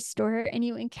grocery store and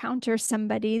you encounter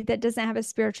somebody that doesn't have a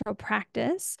spiritual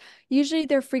practice, usually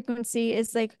their frequency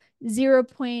is like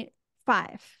 0.5.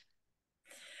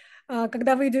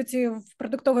 Когда вы идете в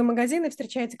продуктовый магазин и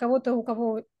встречаете кого-то,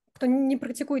 кто не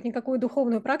практикует никакую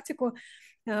духовную практику,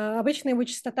 обычно его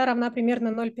частота равна примерно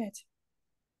 0,5.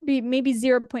 Maybe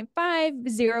 0.5,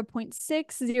 0.6,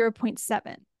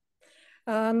 0.7.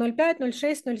 0,5,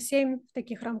 0,6, 0,7 в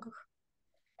таких рамках.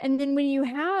 And then when you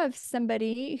have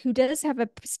somebody who does have a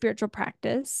spiritual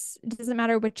practice, it doesn't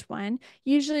matter which one,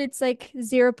 usually it's like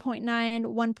 0.9,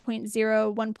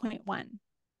 1.0, 1.1.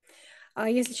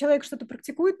 Если человек что-то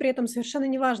практикует, при этом совершенно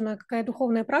неважно, какая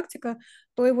духовная практика,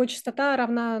 то его частота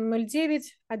равна 0,9,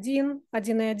 1,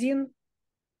 1,1.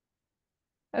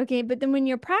 Okay, but then when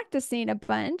you're practicing a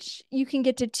bunch, you can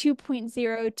get to 2.0,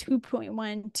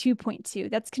 2.1, 2.2.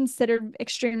 That's considered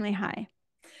extremely high.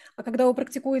 А когда вы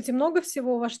практикуете много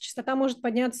всего, ваша частота может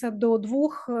подняться до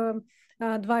 2,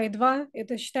 2,2.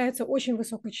 Это считается очень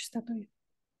высокой частотой.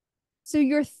 So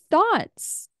your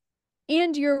thoughts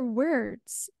and your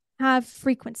words have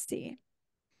frequency.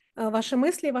 Ваши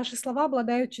мысли, ваши слова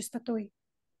обладают частотой.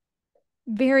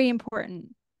 Very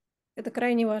important. Это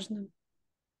крайне важно.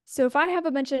 So if I have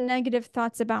a bunch of negative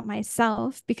thoughts about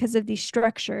myself because of these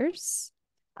structures,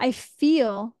 I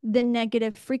feel the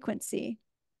negative frequency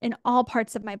in all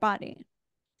parts of my body.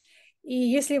 И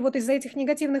если вот из-за этих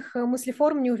негативных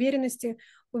мыслеформ, неуверенности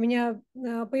у меня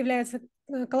появляется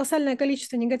колоссальное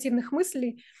количество негативных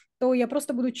мыслей, то я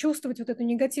просто буду чувствовать вот эту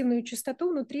негативную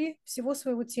частоту внутри всего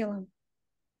своего тела.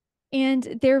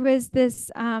 And there was this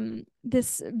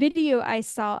video I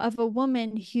saw of a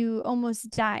woman who almost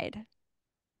died.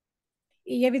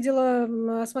 И я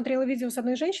смотрела видео с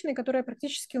одной женщиной, которая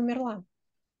практически умерла.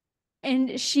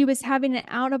 And she was having an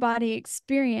out-of-body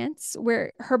experience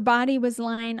where her body was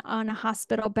lying on a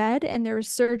hospital bed and there were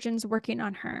surgeons working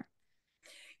on her.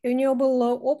 И у нее был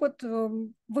опыт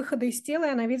выхода из тела,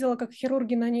 и она видела, как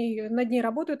хирурги над ней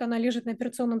работают, она лежит на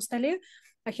операционном столе,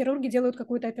 а хирурги делают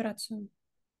какую-то операцию.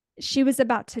 She was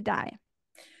about to die.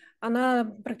 Она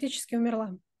практически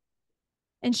умерла.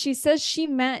 And she says she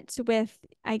met with,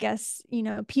 I guess,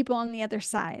 people on the other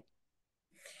side.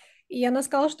 И она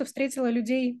сказала, что встретила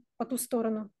людей по ту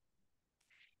сторону.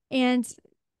 And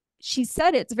she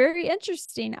said it's very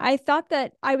interesting. I thought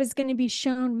that I was going to be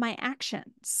shown my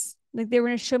actions. Like they were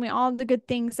going to show me all the good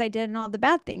things I did and all the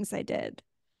bad things I did.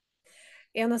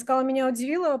 И она сказала, меня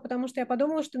удивило, потому что я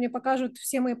подумала, что мне покажут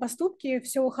все мои поступки,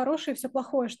 все хорошее, все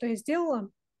плохое, что я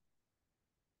сделала.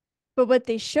 But what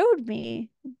they showed me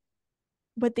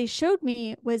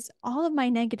was all of my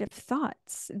negative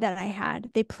thoughts that I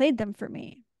had. They played them for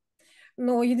me.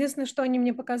 Но единственное, что они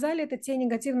мне показали, это те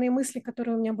негативные мысли,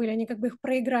 которые у меня были. Они как бы их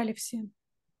проиграли все.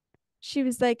 She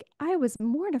was like, I was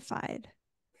mortified.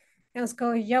 И она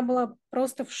сказала, я была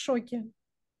просто в шоке.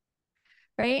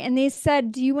 Right? And they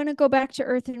said, do you want to go back to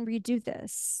Earth and redo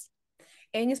this?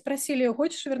 И они спросили ее,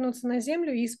 хочешь вернуться на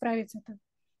Землю и исправить это?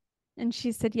 And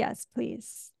she said, yes,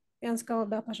 please. И она сказала,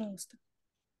 да, пожалуйста.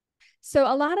 So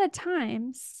a lot of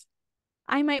times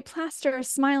I might plaster a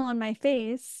smile on my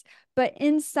face, but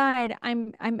inside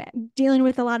I'm dealing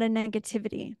with a lot of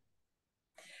negativity.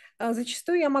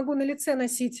 Зачастую я могу на лице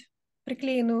носить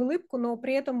приклеенную улыбку, но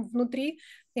при этом внутри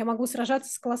я могу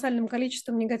сражаться с колоссальным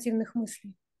количеством негативных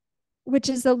мыслей, Which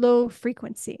is a low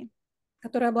frequency.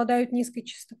 которые обладают низкой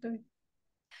частотой.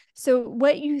 So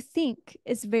what you think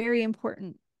is very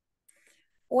important.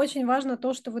 Очень важно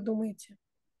то, что вы думаете.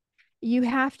 You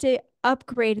have to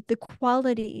upgrade the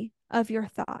quality of your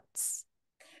thoughts.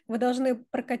 Вы должны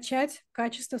прокачать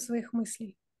качество своих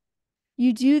мыслей.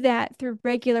 You do that through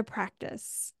regular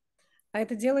practice. А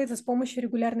это делается с помощью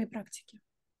регулярной практики.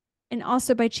 And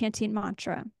also by chanting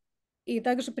mantra. И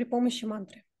также при помощи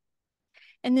мантры.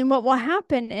 And then what will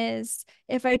happen is,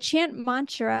 if I chant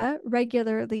mantra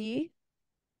regularly,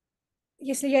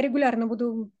 если я регулярно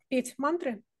буду петь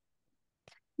мантры,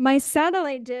 my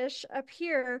satellite dish up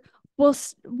here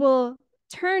will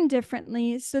turn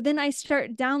differently. So then I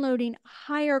start downloading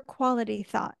higher quality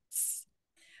thoughts.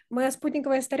 Моя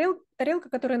спутниковая тарелка,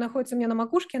 которая находится у меня на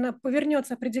макушке, она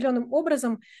повернется определенным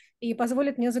образом и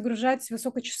позволит мне загружать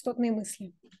высокочастотные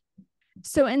мысли.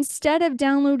 So instead of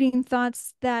downloading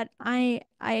thoughts that I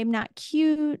am not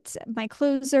cute, my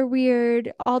clothes are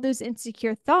weird, all those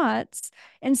insecure thoughts,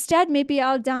 instead maybe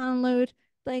I'll download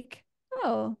like,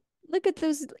 oh, look at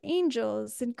those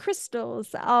angels and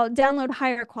crystals. I'll download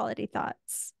higher quality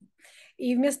thoughts.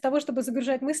 И вместо того, чтобы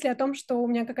загружать мысли о том, что у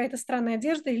меня какая-то странная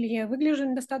одежда или я выгляжу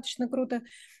недостаточно круто,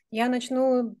 я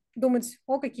начну думать,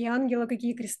 о, какие ангелы,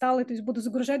 какие кристаллы, то есть буду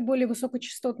загружать более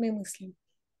высокочастотные мысли.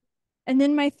 And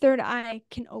then my third eye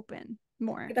can open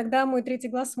more. И тогда мой третий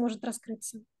глаз сможет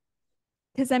раскрыться.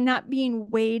 Because I'm not being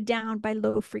weighed down by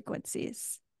low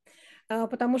frequencies.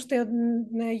 Потому что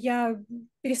я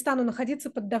перестану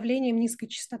находиться под давлением низкой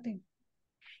частоты.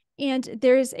 And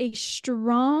there's a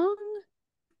strong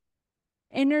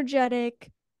energetic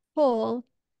pull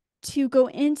to go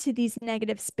into these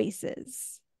negative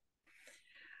spaces.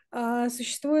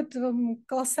 Существует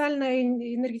колоссальное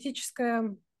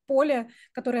энергетическое поле,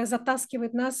 которое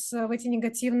затаскивает нас в эти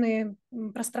негативные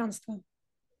пространства.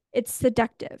 It's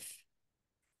seductive.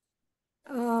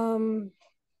 Оно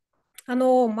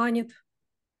манит.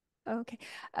 Okay.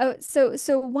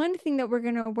 So one thing that we're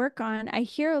going to work on, I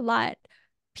hear a lot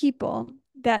people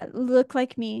that look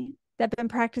like me that have been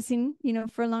practicing,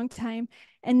 for a long time,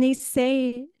 and they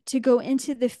say to go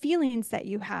into the feelings that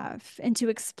you have and to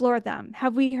explore them.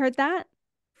 Have we heard that?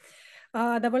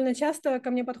 Довольно часто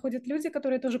ко мне подходят люди,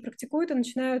 которые тоже практикуют и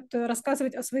начинают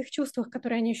рассказывать о своих чувствах,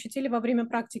 которые они ощутили во время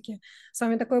практики. С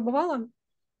вами такое бывало?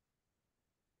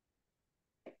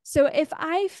 So if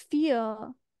I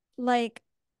feel like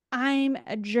I'm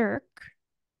a jerk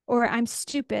or I'm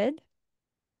stupid,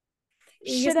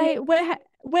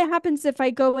 what happens if I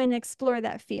go and explore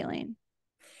that feeling?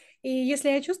 И если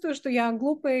я чувствую, что я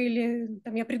глупая или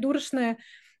я придурочная,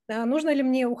 нужно ли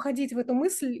мне уходить в эту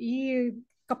мысль и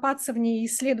копаться в ней,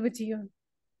 исследовать ее?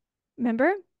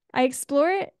 Remember, I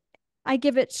explore it, I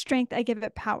give it strength, I give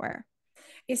it power.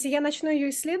 Если я начну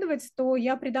ее исследовать, то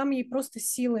я придам ей просто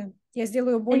силы, я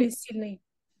сделаю ее более сильной.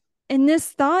 And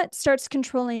this thought starts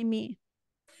controlling me.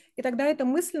 И тогда эта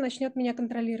мысль начнет меня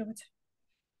контролировать.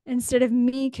 Instead of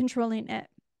me controlling it.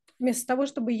 Вместо того,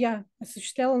 чтобы я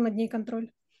осуществляла над ней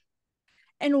контроль.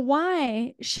 And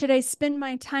why should I spend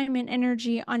my time and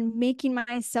energy on making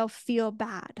myself feel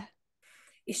bad?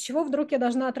 Из чего вдруг я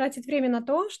должна тратить время на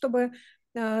то, чтобы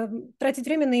тратить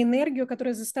время на энергию,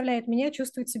 которая заставляет меня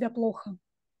чувствовать себя плохо?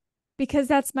 Because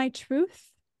that's my truth.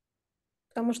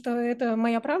 Потому что это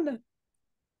моя правда.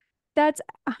 That's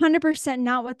 100%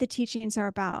 not what the teachings are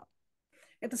about.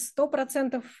 Это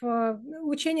 100%,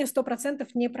 учение 100%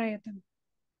 не про это.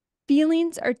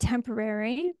 Feelings are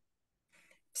temporary.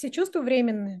 Все чувства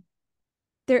временные.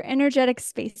 They're energetic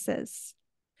spaces.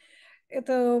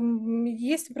 Это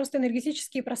есть просто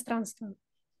энергетические пространства.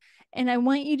 And I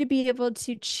want you to be able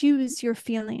to choose your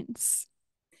feelings.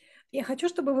 Я хочу,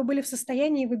 чтобы вы были в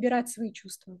состоянии выбирать свои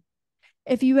чувства.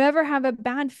 If you ever have a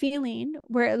bad feeling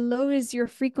where it lowers your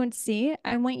frequency,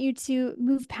 I want you to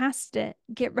move past it,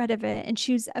 get rid of it, and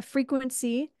choose a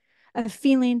frequency, a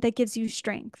feeling that gives you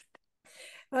strength.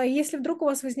 Если вдруг у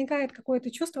вас возникает какое-то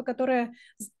чувство, которое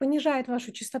понижает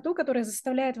вашу частоту, которое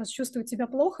заставляет вас чувствовать себя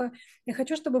плохо, я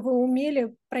хочу, чтобы вы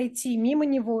умели пройти мимо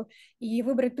него и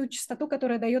выбрать ту частоту,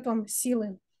 которая дает вам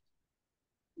силы.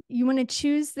 You want to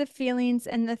choose the feelings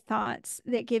and the thoughts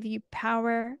that give you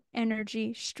power,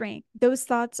 energy, strength. Those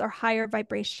thoughts are higher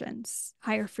vibrations,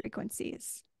 higher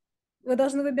frequencies. Вы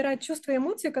должны выбирать чувства и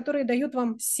эмоции, которые дают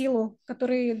вам силу,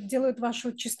 которые делают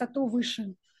вашу частоту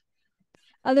выше.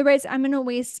 Otherwise, I'm going to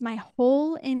waste my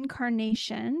whole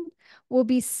incarnation will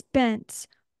be spent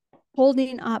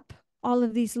holding up all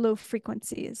of these low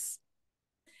frequencies.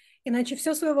 Иначе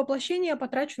все свое воплощение я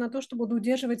потрачу на то, чтобы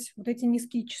удерживать вот эти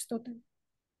низкие частоты.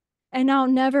 And I'll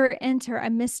never enter a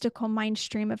mystical mind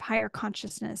stream of higher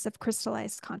consciousness, of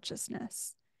crystallized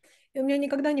consciousness. И у меня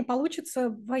никогда не получится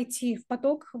войти в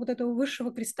поток вот этого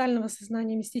высшего кристального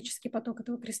сознания, мистический поток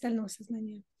этого кристального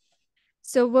сознания.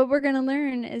 So what we're going to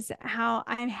learn is how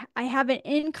I have an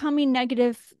incoming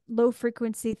negative low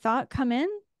frequency thought come in,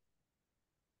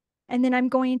 and then I'm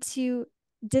going to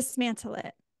dismantle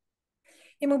it.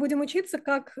 И мы будем учиться,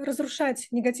 как разрушать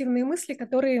негативные мысли,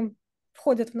 которые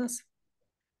входят в нас.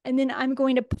 And then I'm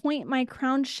going to point my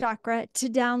crown chakra to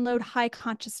download high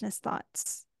consciousness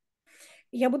thoughts.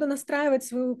 Я буду настраивать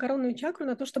свою коронную чакру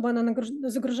на то, чтобы она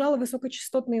загружала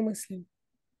высокочастотные мысли.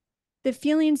 The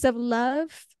feelings of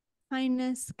love,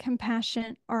 kindness,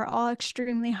 compassion are all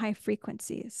extremely high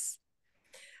frequencies.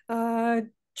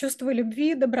 Чувство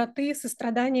любви, доброты,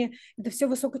 сострадания – это все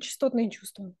высокочастотные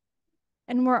чувства.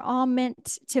 And we're all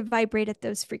meant to vibrate at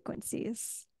those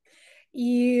frequencies.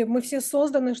 И мы все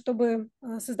созданы, чтобы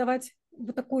создавать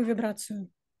вот такую вибрацию.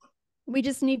 We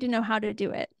just need to know how to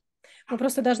do it. Мы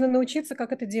просто должны научиться,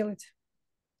 как это делать.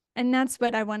 And that's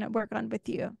what I want to work on with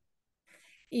you.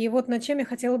 И вот над чем я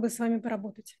хотела бы с вами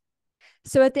поработать.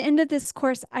 So at the end of this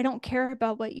course, I don't care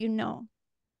about what you know.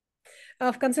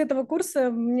 В конце этого курса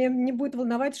мне не будет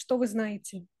волновать, что вы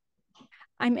знаете.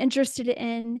 I'm interested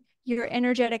in your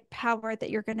energetic power that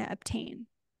you're going to obtain.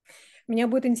 Меня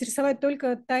будет интересовать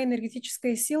только та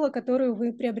энергетическая сила, которую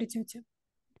вы приобретете.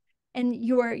 And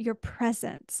your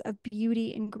presence of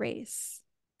beauty and grace.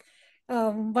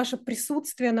 Ваше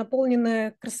присутствие,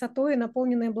 наполненное красотой,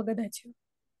 наполненное благодатью.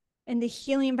 And the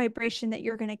healing vibration that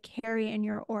you're going to carry in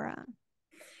your aura.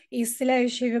 И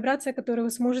исцеляющая вибрация, которую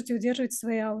вы сможете удерживать в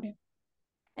своей ауре.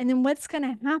 And then what's going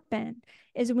to happen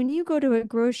is when you go to a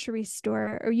grocery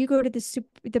store or you go to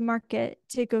the market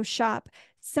to go shop,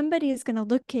 somebody is going to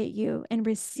look at you and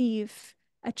receive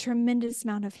a tremendous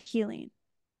amount of healing.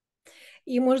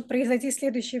 И может произойти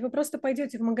следующее. Вы просто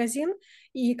пойдете в магазин,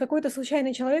 и какой-то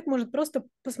случайный человек может просто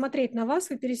посмотреть на вас,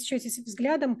 вы пересечетесь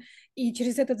взглядом, и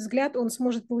через этот взгляд он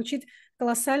сможет получить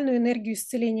колоссальную энергию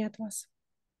исцеления от вас.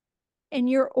 And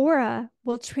your aura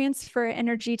will transfer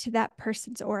energy to that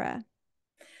person's aura.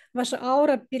 Ваша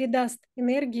аура передаст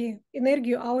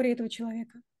энергию ауре этого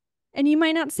человека. And you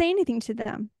might not say anything to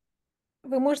them.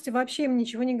 Вы можете вообще им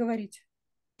ничего не говорить.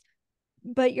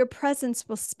 But your presence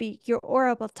will speak. Your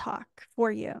aura will talk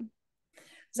for you.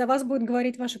 За вас будет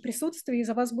говорить ваше присутствие, и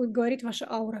за вас будет говорить ваша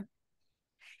аура.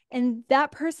 And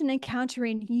that person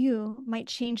encountering you might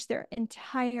change their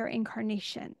entire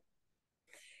incarnation.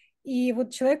 И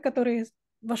вот человек, который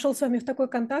вошел с вами в такой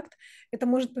контакт, это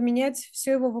может поменять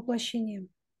все его воплощение.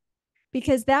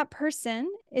 Because that person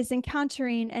is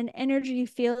encountering an energy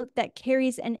field that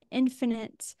carries an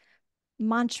infinite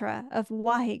mantra of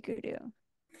Waheguru.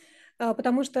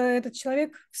 Потому что этот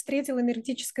человек встретил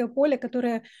энергетическое поле,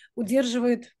 которое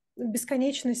удерживает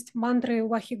бесконечность мантры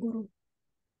Вахигуру.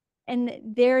 And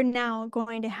they're now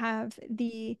going to have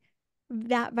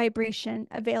that vibration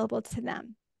available to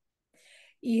them.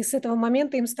 И с этого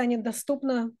момента им станет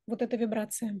доступна вот эта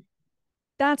вибрация.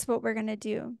 That's what we're going to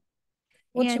do.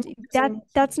 Вот And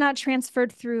that's not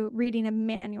transferred through reading a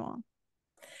manual.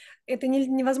 Это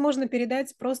невозможно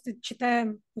передать, просто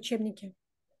читая учебники.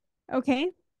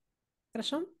 Okay?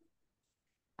 Хорошо?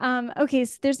 Okay,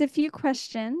 so there's a few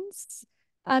questions.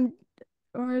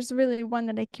 Or there's really one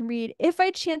that I can read. If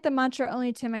I chant the mantra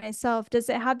only to myself, does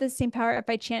it have the same power if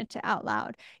I chant it out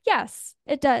loud? Yes,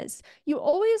 it does. You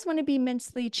always want to be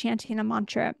mentally chanting a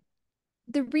mantra.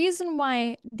 The reason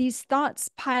why these thoughts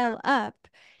pile up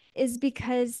is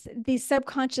because the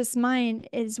subconscious mind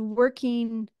is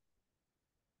working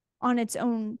on its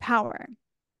own power.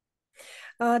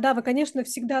 Да, вы, конечно,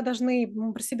 всегда должны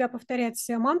про себя повторять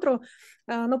мантру,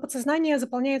 но подсознание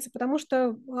заполняется, потому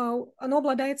что оно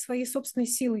обладает своей собственной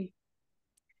силой.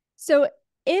 So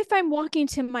if I'm walking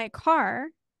to my car,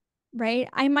 right,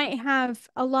 I might have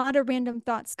a lot of random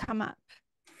thoughts come up.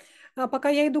 Пока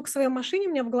я иду к своей машине,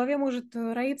 у меня в голове может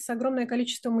роиться огромное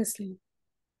количество мыслей.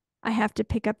 I have to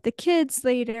pick up the kids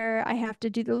later. I have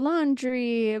to do the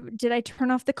laundry. Did I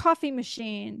turn off the coffee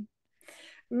machine?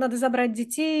 Надо забрать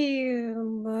детей,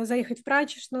 заехать в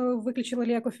прачечную, выключила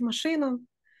ли я кофемашину.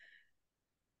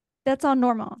 That's all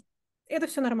normal. Это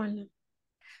все нормально.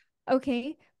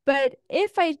 Okay. But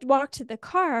if I walk to the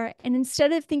car and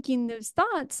instead of thinking those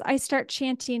thoughts, I start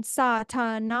chanting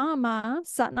Satanama,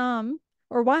 Satnam,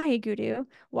 or Waheguru.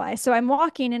 Why? So I'm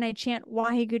walking and I chant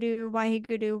Waheguru,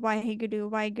 Waheguru, Waheguru,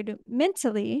 Waheguru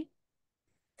mentally.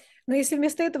 Но если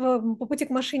вместо этого по пути к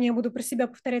машине я буду про себя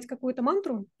повторять какую-то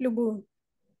мантру, любую,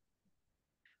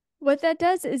 What that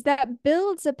does is that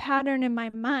builds a pattern in my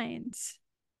mind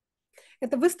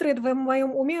это выстроит в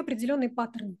моем уме определенный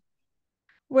паттерн,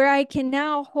 where I can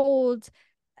now hold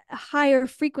a higher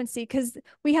frequency because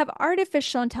we have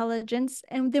artificial intelligence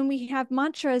and then we have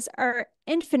mantras are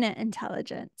infinite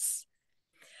intelligence.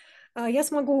 я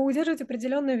смогу удерживать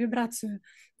определенную вибрацию.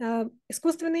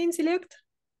 Искусственный интеллект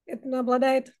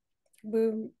обладает,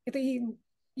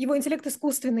 его интеллект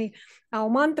искусственный, а у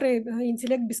мантры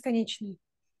интеллект бесконечный.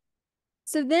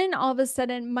 So then all of a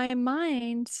sudden my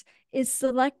mind is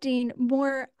selecting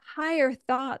more higher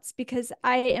thoughts because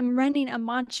I am running a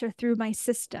mantra through my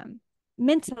system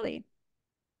mentally.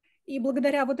 И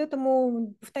благодаря вот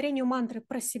этому повторению мантры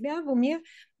про себя в уме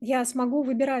я смогу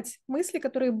выбирать мысли,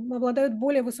 которые обладают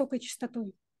более высокой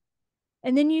частотой.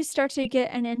 And then you start to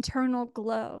get an internal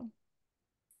glow.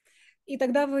 И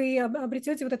тогда вы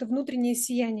обретете вот это внутреннее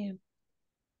сияние.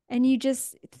 And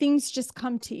things just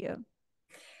come to you.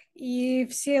 И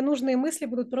все нужные мысли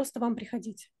будут просто вам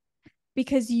приходить.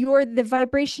 Because the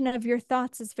vibration of your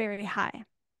thoughts is very high.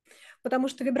 Потому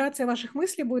что вибрация ваших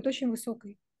мыслей будет очень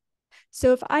высокой.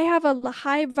 So if I have a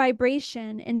high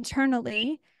vibration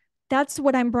internally, that's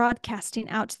what I'm broadcasting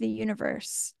out to the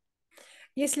universe.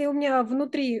 Если у меня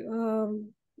внутри,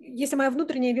 если моя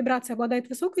внутренняя вибрация обладает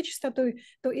высокой частотой,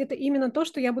 то это именно то,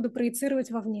 что я буду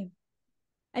проецировать вовне.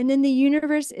 And then the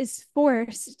universe is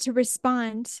forced to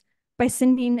respond by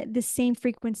sending the same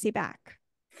frequency back.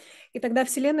 И тогда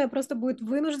Вселенная просто будет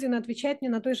вынуждена отвечать мне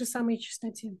на той же самой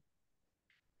частоте.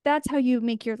 That's how you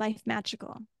make your life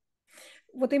magical.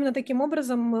 Вот именно таким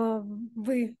образом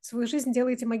вы свою жизнь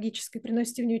делаете магической,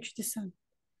 приносите в нее чудеса.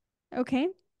 Okay.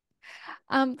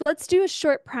 Let's do a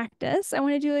short practice. I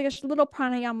want to do like a little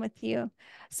pranayama with you.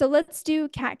 So let's do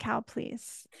cat-cow,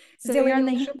 please. So you're on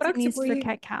the hands and knees for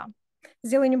cat-cow.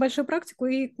 Сделай небольшую практику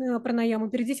и пранаяму.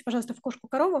 Перейдите, пожалуйста, в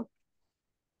кошку-корову.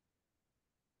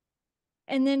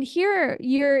 And then here,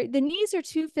 the knees are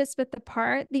 2 fists width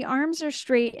apart, the arms are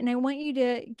straight, and I want you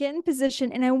to get in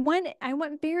position, and I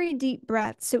want very deep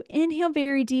breaths. So inhale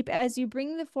very deep as you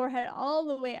bring the forehead all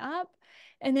the way up,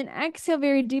 and then exhale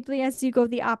very deeply as you go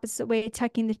the opposite way,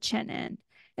 tucking the chin in.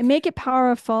 And make it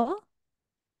powerful.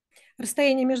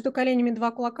 Расстояние между коленями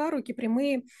 2 кулака, руки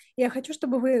прямые. Я хочу,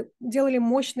 чтобы вы делали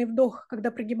мощный вдох, когда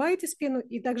прогибаете спину,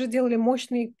 и также делали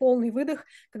мощный полный выдох,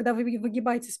 когда вы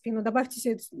выгибаете спину.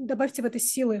 Добавьте в это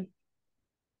силы.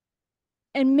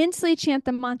 And mentally chant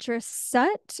the mantra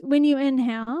Sat when you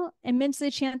inhale, and mentally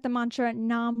chant the mantra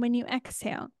Nam when you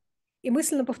exhale. И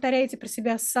мысленно повторяйте про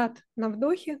себя сат на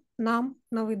вдохе, нам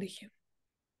на выдохе.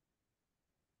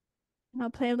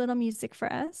 I'll play a little music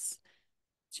for us.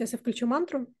 Сейчас я включу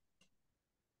мантру.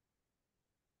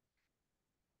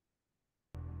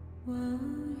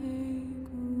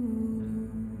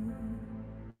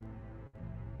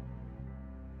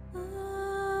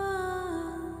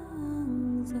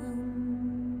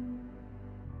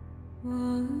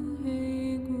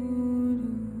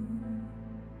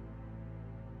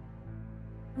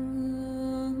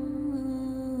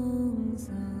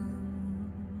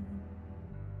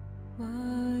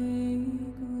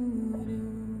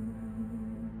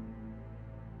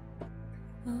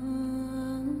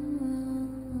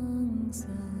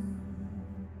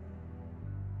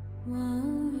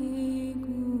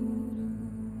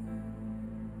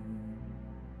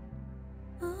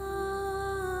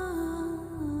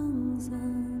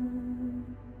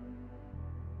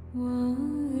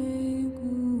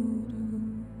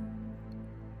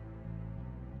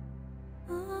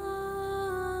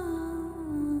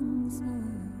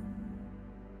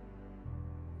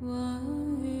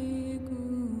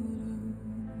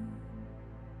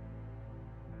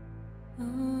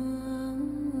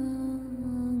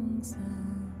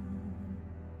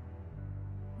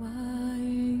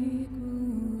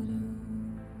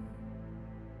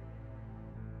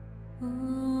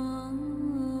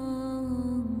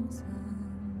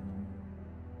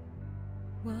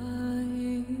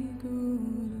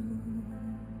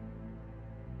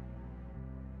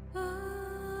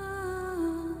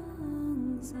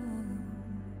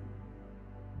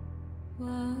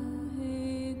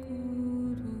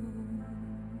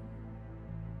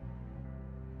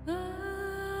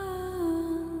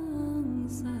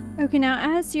 Okay,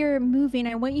 now as you're moving,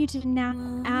 I want you to now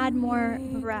add more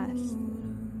breath.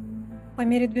 По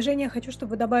мере движения хочу,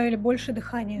 чтобы вы добавили больше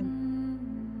дыхания.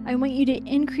 I want you to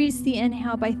increase the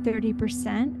inhale by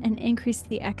 30% and increase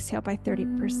the exhale by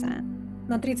 30%.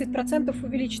 На 30%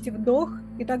 увеличьте вдох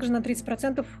и также на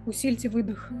 30% усильте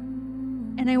выдох.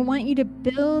 And I want you to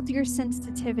build your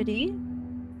sensitivity.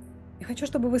 Я хочу,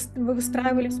 чтобы вы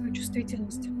выстраивали свою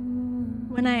чувствительность.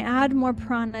 When I add more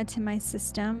prana to my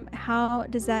system, how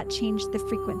does that change the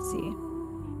frequency?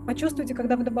 Почувствуйте,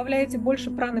 когда вы добавляете больше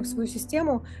праны в свою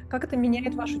систему, как это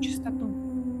меняет вашу частоту.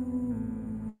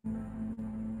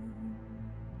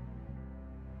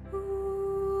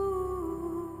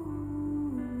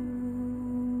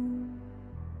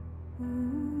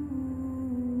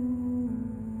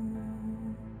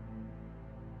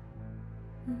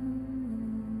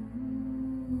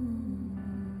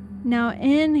 Now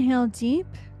inhale deep.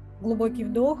 Глубокий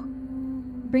вдох.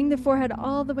 Bring the forehead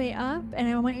all the way up, and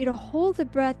I want you to hold the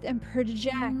breath and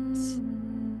project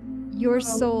your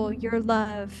soul, your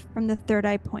love from the third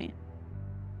eye point.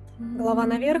 Голова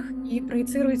наверх и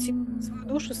проецируйте свою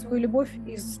душу, свою любовь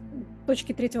из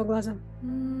точки третьего глаза.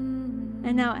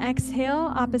 And now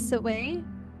exhale, opposite way.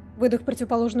 Выдох в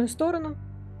противоположную сторону.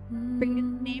 Bring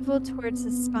the navel towards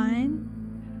the spine.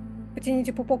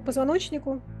 Потяните пупок к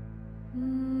позвоночнику.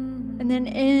 And then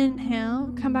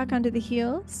inhale, come back onto the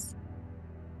heels.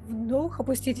 Вдох,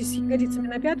 опуститесь ягодицами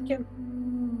на пятки.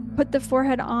 Put the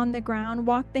forehead on the ground,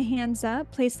 walk the hands up,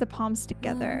 place the palms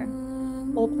together.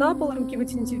 Лоб на пол, руки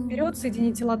вытяните вперед,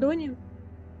 соедините ладони.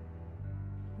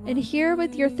 And here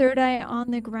with your third eye on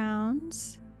the ground,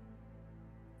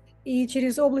 И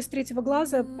через область третьего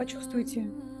глаза почувствуйте.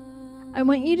 I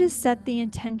want you to set the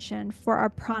intention for our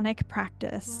pranic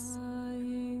practice.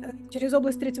 Через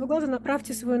область третьего глаза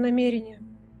направьте свое намерение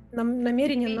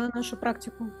на нашу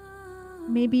практику.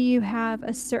 Maybe you have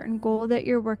a certain goal that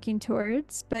you're working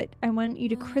towards, but I want you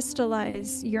to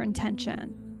crystallize your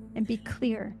intention and be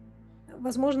clear.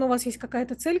 Возможно, у вас есть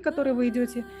какая-то цель, к которой вы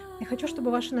идете. Я хочу,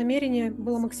 чтобы ваше намерение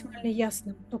было максимально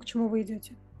ясным, то, к чему вы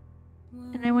идете.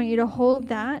 And I want you to hold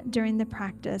that during the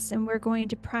practice, and we're going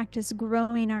to practice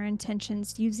growing our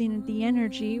intentions using the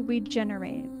energy we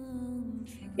generate.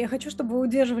 Я хочу, чтобы вы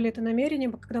удерживали это намерение,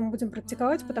 когда мы будем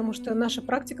практиковать, потому что наша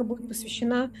практика будет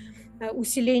посвящена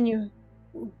усилению,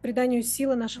 приданию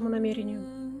силы нашему намерению.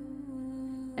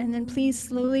 And then please,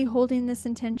 slowly holding this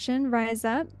intention, rise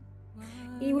up.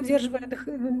 И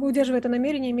удерживая это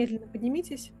намерение, медленно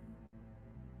поднимитесь.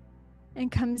 And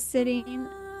come sitting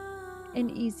in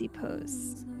easy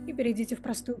pose. И перейдите в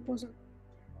простую позу.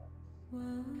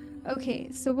 Okay,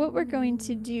 so what we're going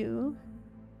to do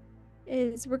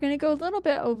is we're going to go a little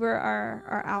bit over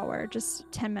our hour, just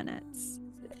 10 minutes.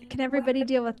 Can everybody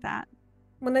deal with that?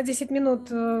 Мы на 10 минут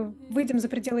выйдем за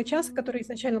пределы часа, который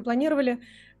изначально планировали.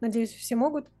 Надеюсь, все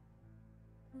могут.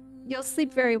 You'll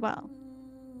sleep very well.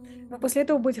 Вы после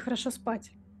этого будете хорошо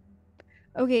спать.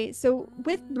 Okay, so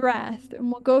with breath,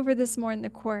 and we'll go over this more in the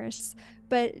course,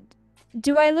 but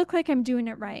do I look like I'm doing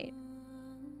it right?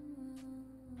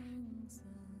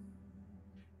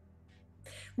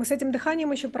 Мы с этим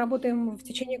дыханием еще поработаем в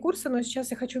течение курса, но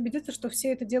сейчас я хочу убедиться, что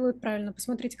все это делают правильно.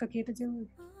 Посмотрите, как я это делаю.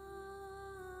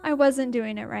 I wasn't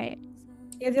doing it right.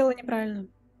 Я делала неправильно.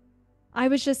 I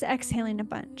was just exhaling a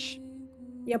bunch.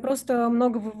 Я просто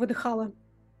много выдыхала.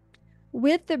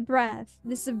 With the breath,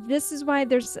 this is why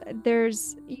there's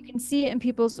you can see it in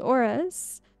people's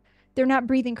auras. They're not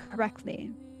breathing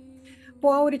correctly.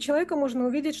 По ауре человека можно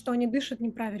увидеть, что они дышат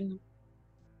неправильно.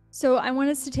 So I want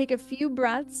us to take a few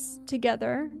breaths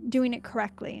together, doing it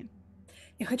correctly.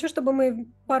 Я хочу, чтобы мы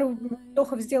пару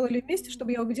вдохов сделали вместе,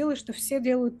 чтобы я убедилась, что все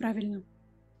делают правильно.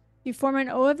 You form an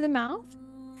O of the mouth.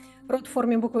 Рот в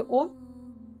форме буквы О.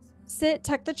 Sit,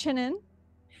 tuck the chin in.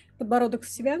 Подбородок в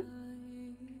себя.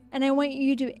 And I want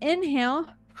you to inhale.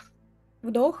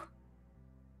 Вдох.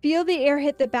 Feel the air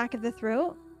hit the back of the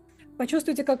throat.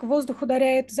 Почувствуйте, как воздух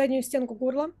ударяет заднюю стенку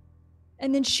горла.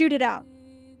 And then shoot it out.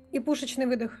 И пушечный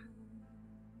выдох.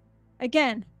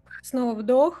 Again. Снова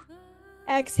вдох.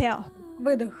 Exhale.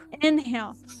 Выдох.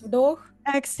 Inhale. Вдох.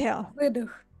 Exhale.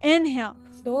 Выдох. Inhale.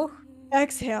 Вдох.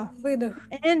 Exhale. Выдох.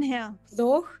 Inhale.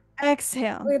 Вдох.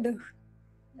 Exhale. Выдох.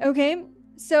 Okay,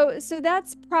 so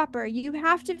that's proper. You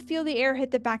have to feel the air hit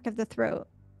the back of the throat.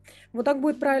 Вот так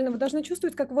будет правильно. Вы должны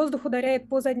чувствовать, как воздух ударяет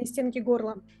по задней стенке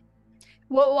горла.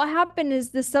 What will happen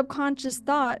is the subconscious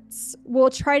thoughts will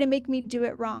try to make me do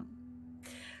it wrong.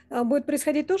 Будет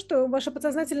происходить то, что ваши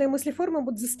подсознательные мыслеформы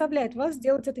будут заставлять вас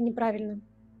делать это неправильно.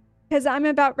 Because I'm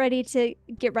about ready to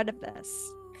get rid of this.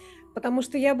 Потому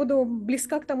что я буду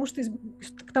близка к тому,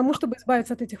 чтобы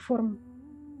избавиться от этих форм.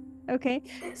 Okay,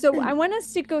 so I want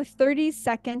us to go 30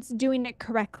 seconds doing it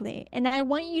correctly, and I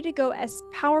want you to go as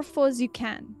powerful as you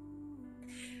can.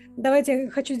 Давайте,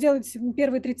 хочу сделать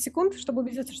первые 30 секунд, чтобы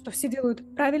убедиться, что все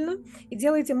делают правильно, и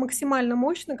делайте максимально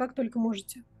мощно, как только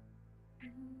можете.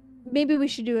 Maybe we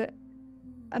should do it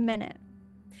a minute.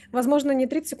 Возможно, не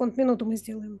 30 секунд, минуту мы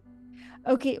сделаем.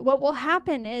 Okay, what will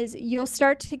happen is you'll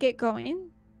start to get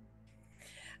going.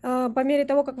 По мере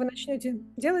того, как вы начнете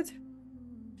делать,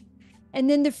 and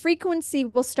then the frequency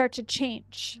will start to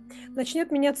change.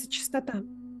 Начнет меняться частота.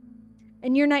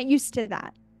 And you're not used to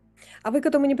that. А вы к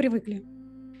этому не привыкли.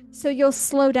 So you'll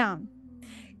slow down.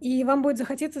 И вам будет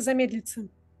захотеться замедлиться.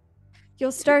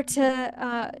 You'll start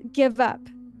to give up.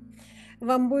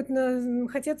 Вам будет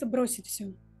хотеться бросить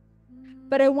все.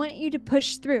 But I want you to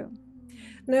push through.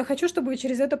 Но я хочу, чтобы вы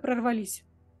через это прорвались.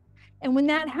 And when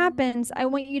that happens, I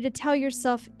want you to tell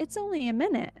yourself, it's only a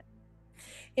minute.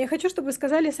 Я хочу, чтобы вы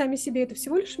сказали сами себе, это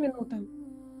всего лишь минута.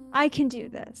 I can do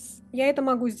this. Я это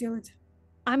могу сделать.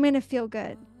 I'm going to feel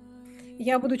good.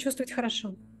 Я буду чувствовать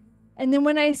хорошо. And then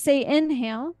when I say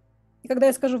inhale, и когда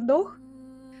я скажу вдох,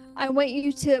 I want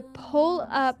you to pull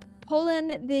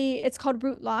in it's called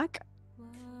root lock.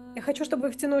 Я хочу, чтобы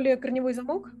вы втянули корневой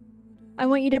замок. I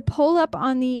want you to pull up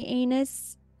on the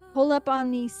anus, pull up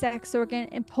on the sex organ,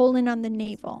 and pull in on the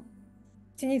navel.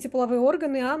 Тяните половые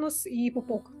органы, анус и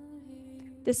пупок.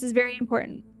 This is very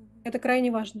important. Это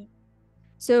крайне важно.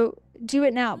 So do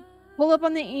it now. Pull up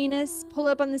on the anus, pull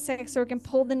up on the sex organ,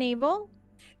 pull the navel.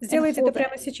 Сделайте это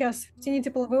прямо сейчас.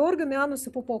 Втяните половые органы, анус и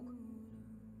пупок.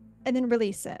 And then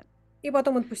release it. И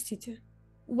потом отпустите.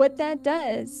 What that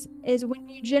does is when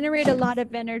you generate a lot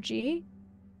of energy,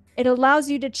 it allows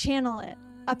you to channel it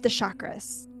up the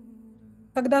chakras.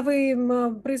 Когда вы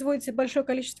производите большое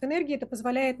количество энергии, это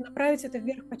позволяет направить это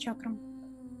вверх по чакрам.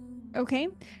 Okay?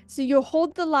 So you'll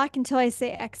hold the lock until I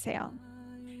say exhale.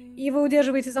 И вы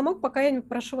удерживаете замок, пока я не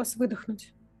попрошу вас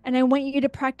выдохнуть. And I want you to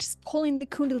practice pulling the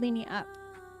Kundalini up.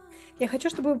 Я хочу,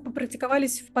 чтобы вы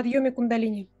попрактиковались в подъеме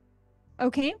кундалини.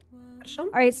 Okay? Хорошо?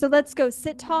 All right, so let's go.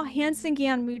 Sit tall, hands in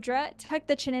Gyan Mudra. Tuck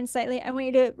the chin in slightly. I want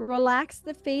you to relax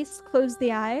the face, close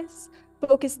the eyes.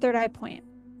 Focus third eye point.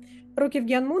 Руки в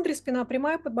Гьян Мудре, спина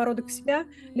прямая, подбородок в себя,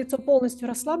 лицо полностью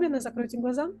расслаблено, закройте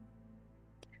глаза.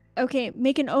 Okay,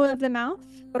 make an O of the mouth.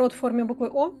 Рот в форме буквы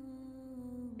О.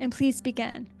 And please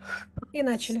begin. И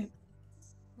начали.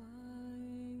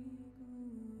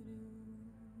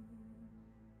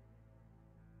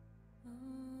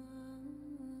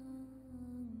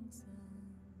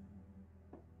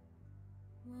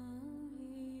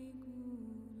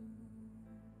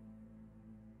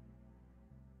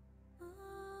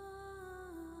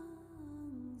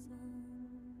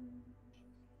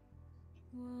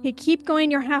 Okay, keep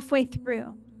going. You're halfway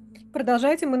through.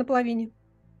 Продолжайте, мы на половине.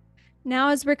 Now,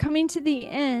 as we're coming to the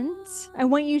end, I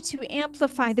want you to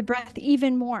amplify the breath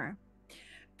even more.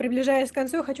 Приближаясь к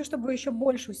концу, я хочу, чтобы вы еще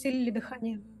больше усилили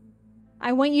дыхание.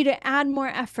 I want you to add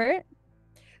more effort.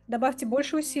 Добавьте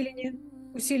больше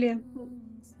усилия.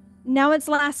 Now it's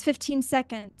last 15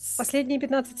 seconds. Последние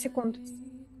 15 секунд.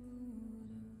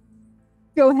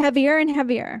 Go heavier and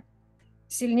heavier.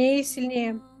 Сильнее и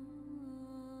сильнее.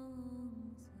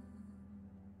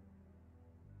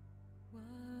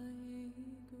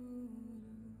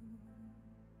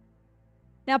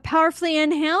 Now powerfully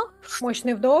inhale.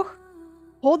 Мощный вдох.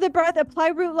 Hold the breath,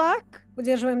 apply root lock.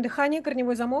 Удерживаем дыхание,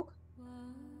 корневой замок.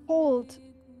 Hold.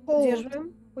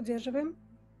 Удерживаем.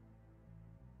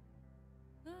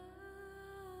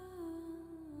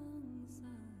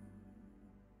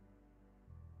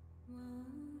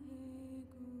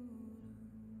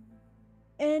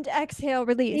 And exhale,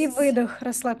 release. И выдох,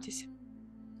 расслабьтесь.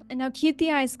 And now keep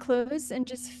the eyes closed and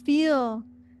just feel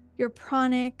your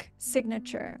pranic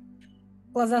signature.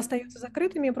 Глаза остаются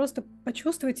закрытыми, просто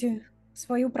почувствуйте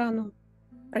свою прану,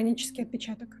 пранический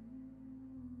отпечаток.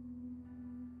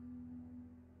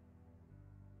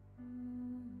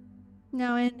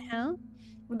 Now inhale,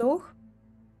 Вдох,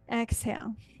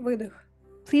 exhale. выдох.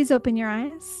 Please open your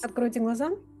eyes. Откройте глаза.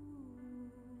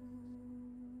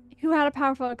 Who had a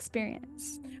powerful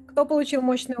experience? Кто получил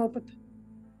мощный опыт?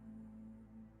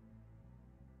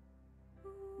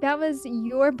 That was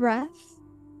your breath,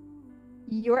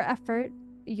 your effort,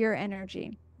 your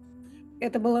energy.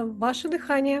 Это было ваше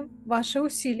дыхание, ваши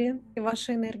усилия и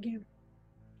ваша энергия.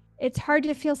 It's hard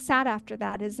to feel sad after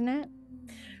that, isn't it?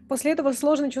 После этого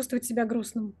сложно чувствовать себя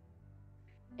грустным.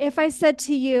 If I said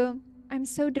to you, I'm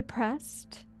so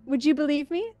depressed, would you believe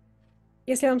me?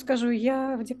 Если я вам скажу,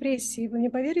 я в депрессии, вы мне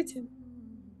поверите?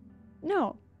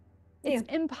 No, it's Нет,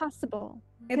 impossible.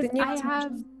 это Because I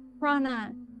have невозможно.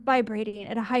 prana vibrating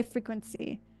at a high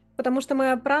frequency. Потому что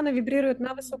моя прана вибрирует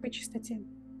на высокой частоте.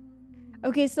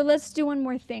 Okay, so let's do one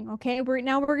more thing, okay? We're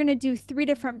going to do 3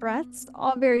 different breaths,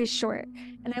 all very short.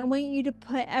 And I want you to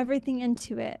put everything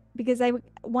into it because I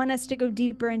want us to go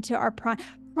deeper into our prana.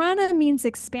 Prana means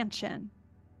expansion.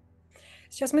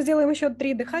 Сейчас мы сделаем еще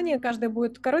 3 дыхания, каждое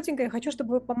будет коротенькое. Я хочу,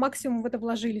 чтобы вы по максимуму в это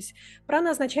вложились. Прана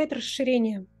означает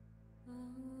расширение.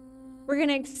 We're going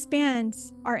to expand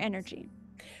our energy.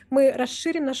 Мы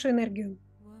расширим нашу энергию.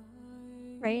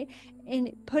 Right?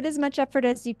 And put as much effort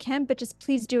as you can, but just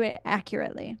please do it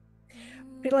accurately.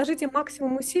 Приложите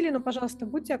максимум усилий, но, пожалуйста,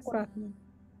 будьте аккуратны.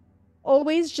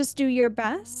 Always just do your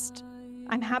best.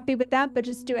 I'm happy with that, but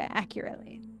just do it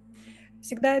accurately.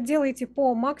 Всегда делайте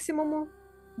по максимуму,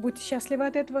 будьте счастливы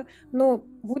от этого, но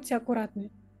будьте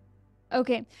аккуратны.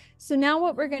 Okay, so now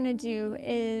what we're going to do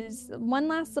is one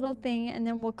last little thing and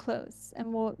then we'll close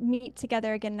and we'll meet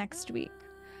together again next week.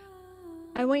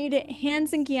 I want you to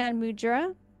hands in Gyan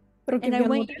Mudra, Руки and в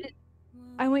Гьян-мудре.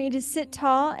 I want you to sit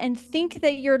tall and think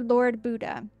that you're Lord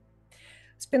Buddha.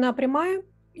 Спина прямая,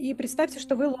 и представьте,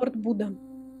 что вы лорд Будда.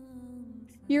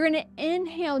 You're going to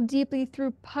inhale deeply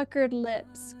through puckered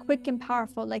lips, quick and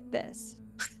powerful like this.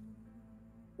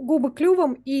 Губы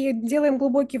клювом, и делаем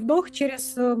глубокий вдох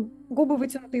через губы,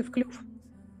 вытянутые в клюв.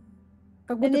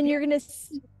 Как And будто then you're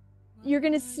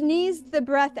going to sneeze the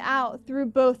breath out through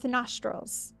both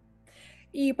nostrils.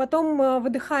 И потом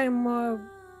выдыхаем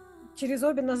через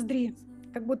обе ноздри,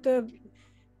 как будто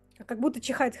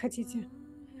чихать хотите.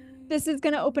 This is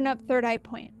going to open up third eye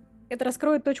point. Это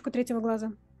раскроет точку третьего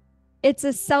глаза. It's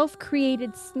a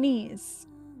self-created sneeze.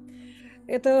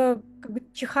 Это как бы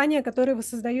чихание, которое вы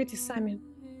создаете сами.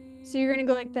 So you're going to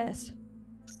go like this.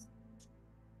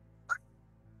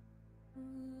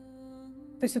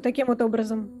 То есть вот таким вот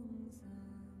образом.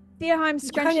 See how I'm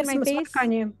Чихание scrunching my face?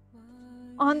 сморкание.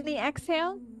 On the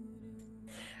exhale,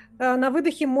 На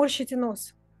выдохе морщите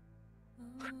нос.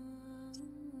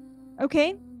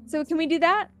 okay? So can we do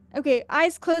that? Okay,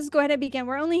 eyes closed, go ahead and begin.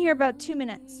 We're only here about 2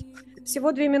 minutes.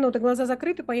 Всего 2 минуты. Глаза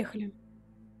закрыты, поехали.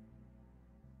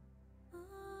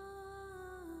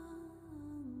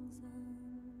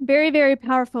 Very, very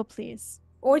powerful, please.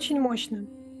 Очень мощно.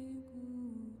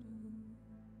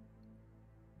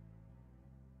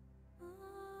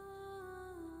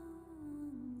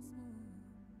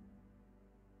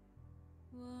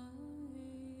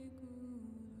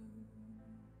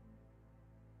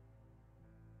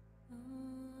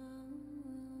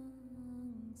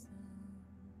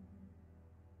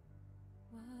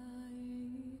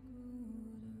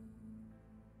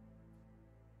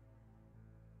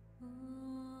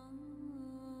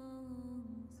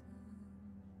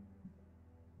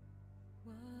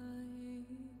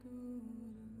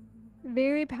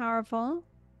 Very powerful.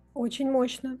 Очень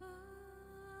мощно.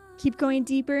 Keep going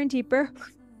deeper and deeper.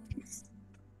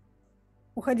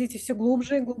 Уходите все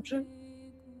глубже и глубже.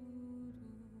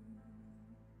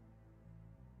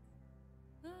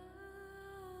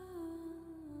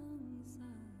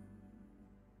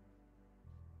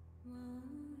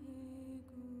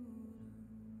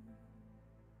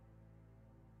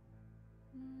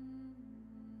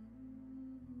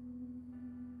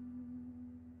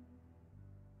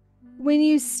 When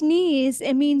you sneeze,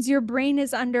 it means your brain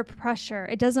is under pressure.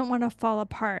 It doesn't want to fall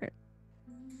apart.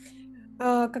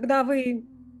 Когда вы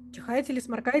чихаете или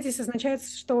сморкаетесь, означает,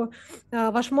 что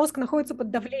ваш мозг находится под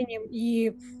давлением,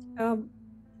 и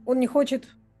он не хочет,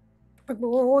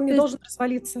 он не должен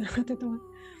развалиться от этого.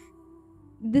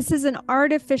 This is an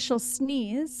artificial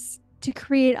sneeze to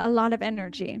create a lot of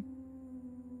energy.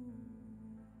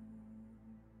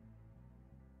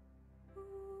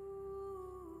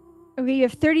 Okay, you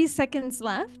have 30 seconds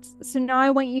left. So now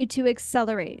I want you to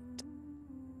accelerate.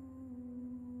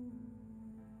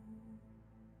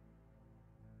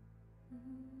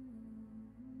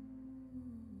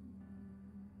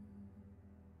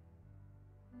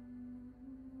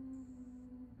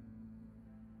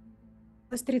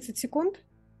 У вас 30 секунд.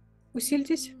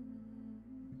 Усильтесь.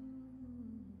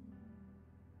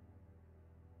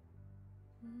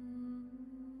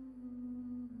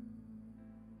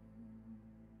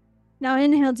 Now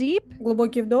inhale deep.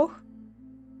 Глубокий вдох.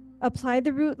 Apply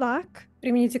the root lock.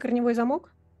 Примените корневой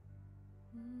замок.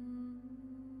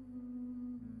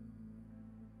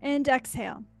 And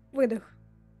exhale. Выдох.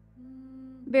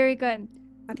 Very good.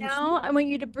 Отлично. Now I want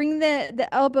you to bring the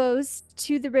elbows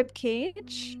to the rib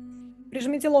cage.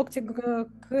 Прижмите локти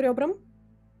к ребрам.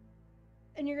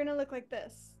 And you're going to look like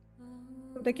this.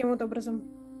 Вот таким вот образом.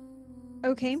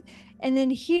 Okay. And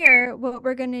then here, what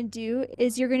we're going to do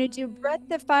is you're going to do breath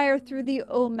of fire through the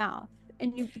O mouth.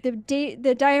 And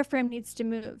the diaphragm needs to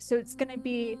move. So it's going to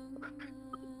be...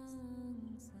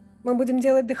 Мы будем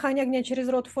делать дыхание огня через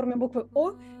рот в форме буквы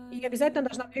О, и обязательно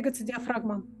должна двигаться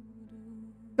диафрагма.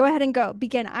 Go ahead and go.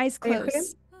 Begin. Eyes Поехали.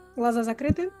 closed. Глаза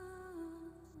закрыты.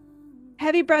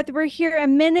 Heavy breath. We're here a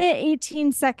minute,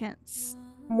 18 seconds.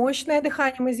 Мощное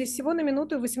дыхание. Мы здесь всего на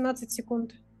минуту и 18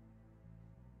 секунд.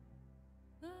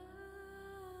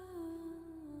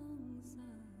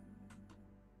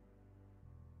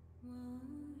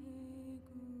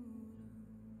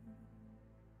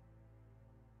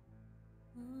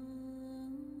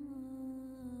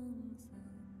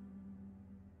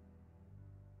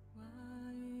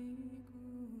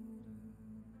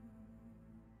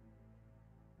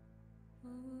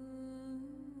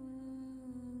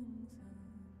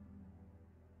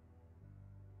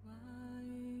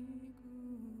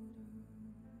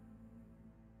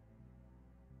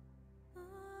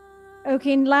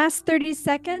 Okay, last 30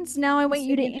 seconds. Now I want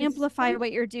you to amplify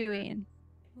what you're doing.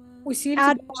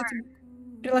 Усильте,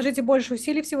 приложите больше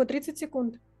усилий, всего 30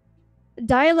 секунд.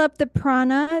 Dial up the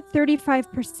prana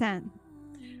 35%.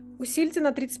 Усильте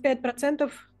на 35%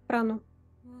 прану.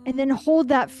 And then hold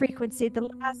that frequency the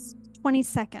last 20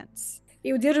 seconds.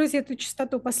 И удерживайте эту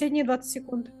частоту последние 20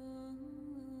 секунд.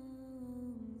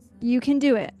 You can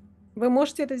do it. Вы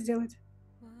можете это сделать.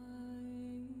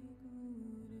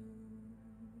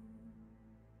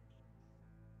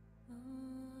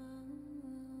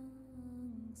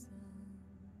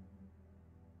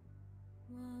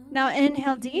 Now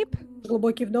inhale deep.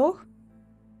 Глубокий вдох.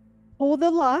 Hold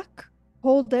the lock.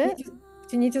 Hold it.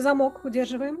 Тяните замок,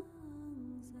 удерживаем.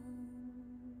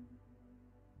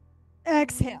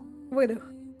 Exhale.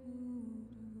 Выдох.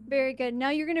 Very good. Now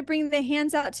you're going to bring the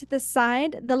hands out to the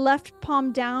side, the left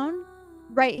palm down,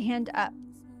 right hand up.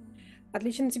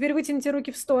 Отлично. Теперь вытяните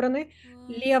руки в стороны.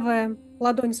 Левая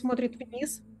ладонь смотрит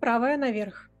вниз, правая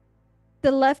наверх.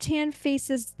 The left hand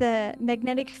faces the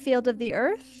magnetic field of the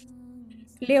earth.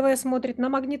 Левая смотрит на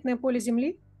магнитное поле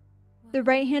Земли. The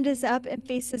right hand is up and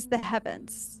faces the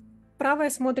heavens.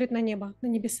 Правая смотрит на небо, на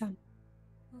небеса.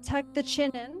 Tuck the chin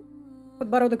in.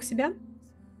 Подбородок в себя.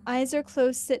 Eyes are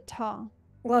closed, sit tall.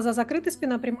 Глаза закрыты,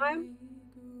 спина прямая.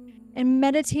 And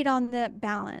meditate on the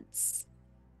balance.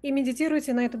 И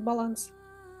медитируйте на этот баланс.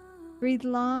 Breathe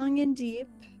long and deep.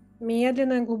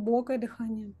 Медленное, глубокое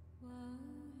дыхание.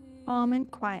 Calm and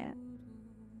quiet.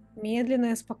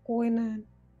 Медленное, спокойное.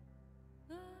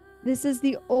 This is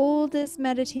the oldest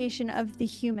meditation of the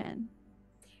human.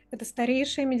 Это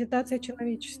старейшая медитация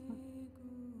человечества.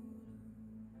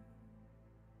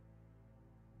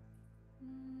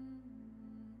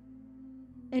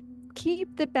 And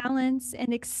keep the balance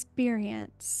and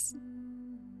experience.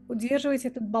 Удерживайте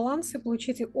этот баланс и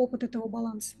получите опыт этого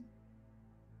баланса.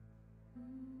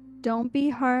 Don't be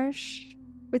harsh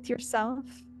with yourself.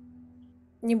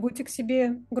 Не будьте к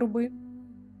себе грубы.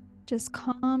 Just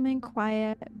calm and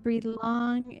quiet. Breathe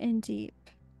long and deep.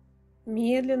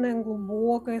 Медленное,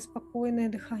 глубокое, спокойное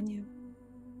дыхание.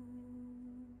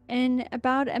 In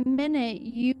about a minute,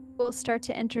 you will start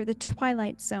to enter the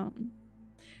twilight zone.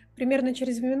 Примерно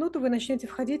через минуту вы начнете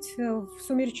входить в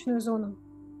сумеречную зону.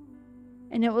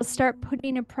 And it will start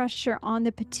putting a pressure on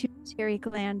the pituitary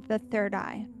gland, the third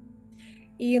eye.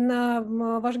 И на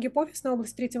ваш гипофиз, на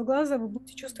область третьего глаза, вы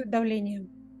будете чувствовать давление.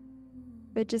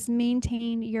 But just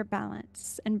maintain your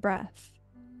balance and breath.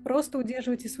 Просто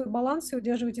удерживайте свой баланс и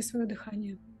удерживайте свое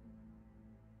дыхание.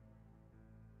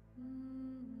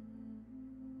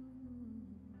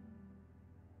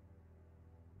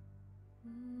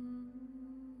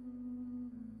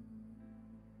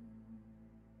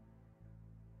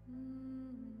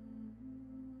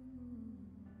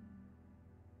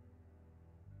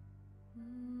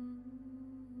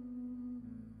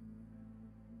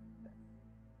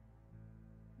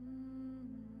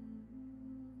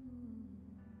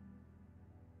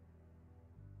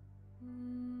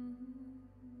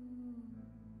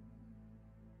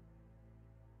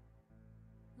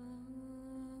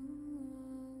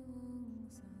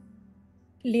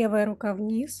 Левая рука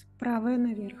вниз, правая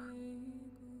наверх.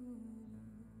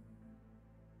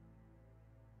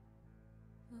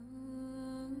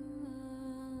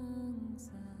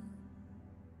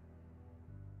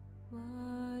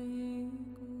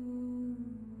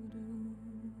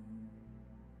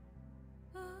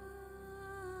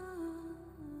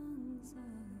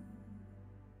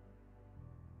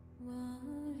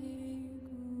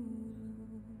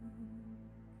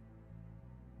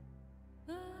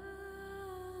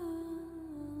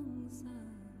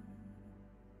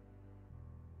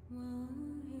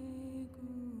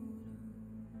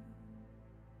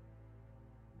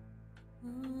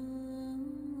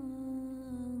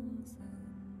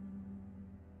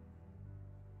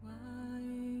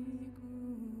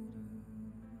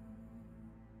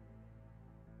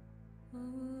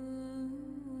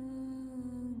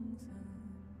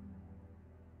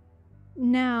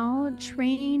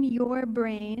 train your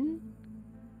brain.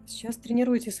 Сейчас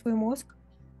тренируйте свой мозг.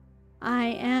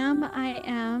 I am, I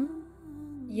am.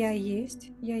 Я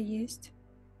есть, я есть.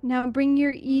 Now bring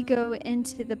your ego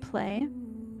into the play.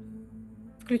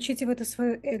 Включите в это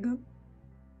свое эго.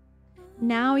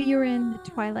 Now you're in the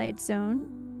twilight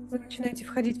zone. Вы начинаете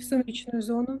входить в сумеречную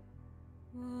зону.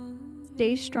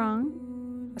 Stay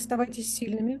strong. Оставайтесь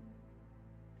сильными.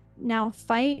 Now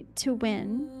fight to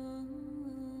win.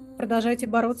 Продолжайте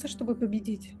бороться, чтобы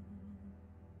победить.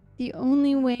 The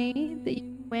only way that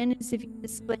you win is if you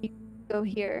display your ego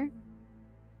here.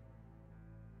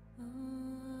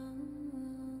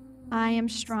 I am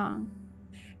strong.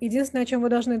 Единственное, о чем вы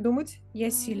должны думать, я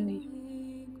сильный.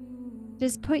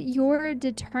 Just put your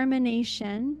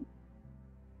determination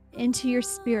into your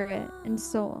spirit and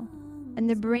soul, and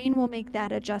the brain will make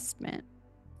that adjustment.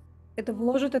 Это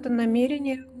вложит это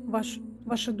намерение в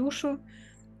вашу душу,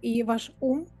 и ваш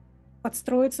ум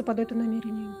подстроится под это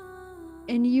намерение.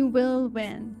 And you will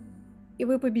win. И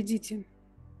вы победите.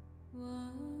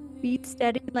 Be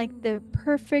steady like the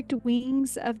perfect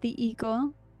wings of the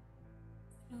eagle.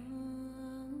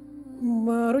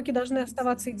 Руки должны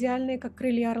оставаться идеальные, как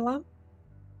крылья орла.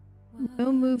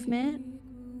 No movement.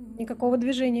 Никакого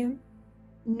движения.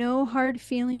 No hard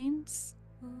feelings.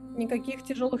 Никаких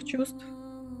тяжелых чувств.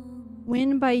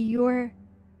 Win by your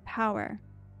power.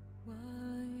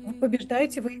 Вы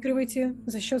побеждаете, выигрываете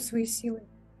за счет своей силы.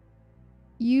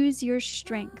 Use your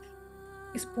strength.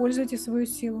 Используйте свою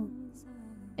силу.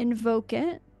 Invoke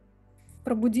it.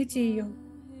 Пробудите ее.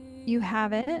 You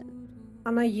have it.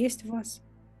 Она есть в вас.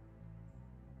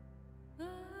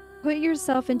 Put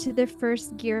yourself into the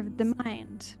first gear of the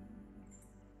mind.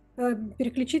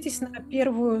 Переключитесь на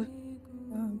первую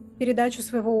передачу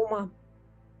своего ума.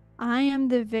 I am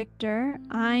the victor.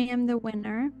 I am the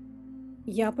winner.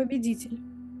 Я победитель.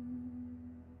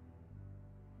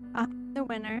 I'm the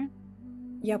winner.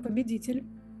 Я победитель.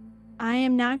 I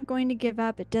am not going to give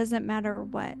up. It doesn't matter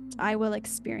what I will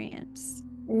experience.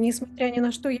 Несмотря ни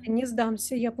на что, я не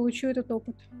сдамся, я получу этот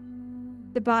опыт.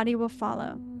 The body will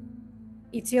follow.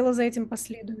 И тело за этим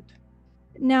последует.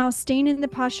 Now, staying in the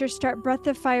posture, start breath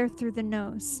of fire through the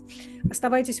nose.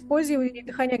 Оставайтесь в позе и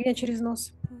дыхание огня через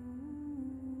нос.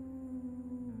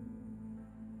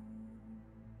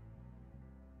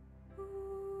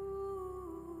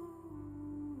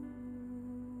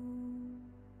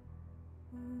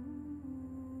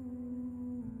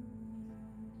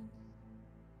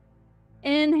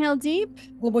 Inhale deep.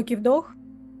 Глубокий вдох.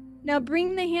 Now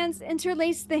bring the hands,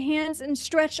 interlace the hands and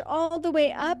stretch all the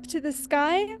way up to the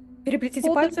sky. Переплетите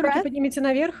Hold the пальцы, руки breath. поднимите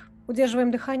наверх.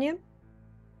 Удерживаем дыхание.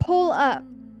 Pull up.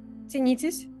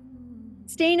 Тянитесь.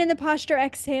 Staying in the posture,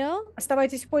 exhale.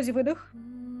 Оставайтесь в позе, выдох.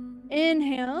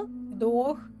 Inhale.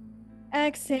 Вдох.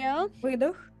 Exhale.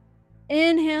 Выдох.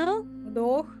 Inhale.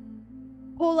 Вдох.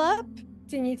 Pull up.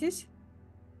 Тянитесь.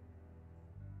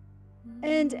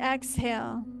 And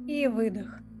exhale. И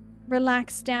выдох.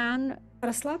 Relax down.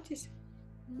 Расслабьтесь.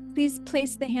 Please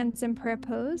place the hands in prayer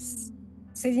pose.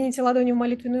 Соедините ладони в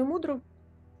молитвенную мудру.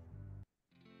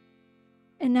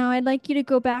 And now I'd like you to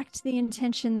go back to the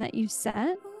intention that you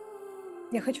set.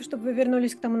 Я хочу, чтобы вы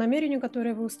вернулись к тому намерению,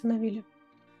 которое вы установили.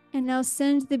 And now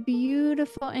send the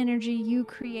beautiful energy you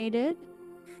created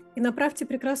И направьте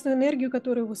прекрасную энергию,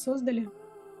 которую вы создали.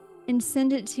 and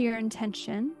send it to your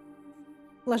intention.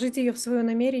 Вложите ее в свое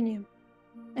намерение.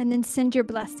 And then send your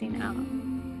blessing out.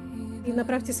 И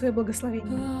направьте свое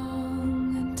благословение.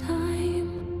 Long time,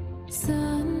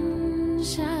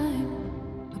 sunshine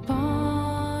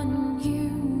upon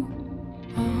you.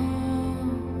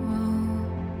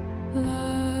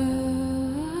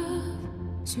 Love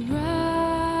surround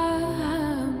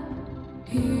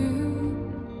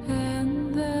you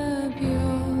and the pure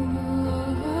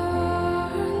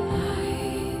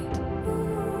light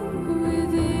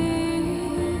within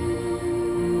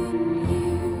you.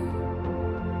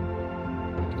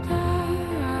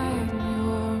 Guide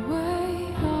your way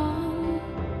on,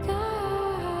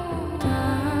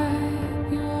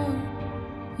 guide your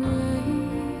way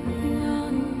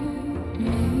on.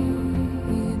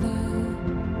 May the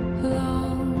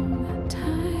long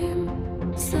time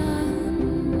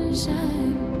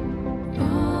sunshine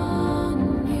upon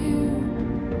you.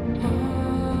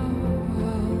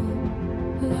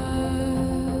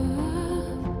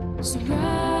 Love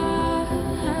surround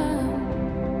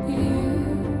you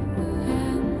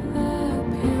and the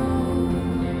pure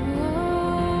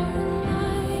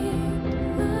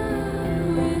light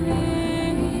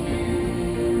within you.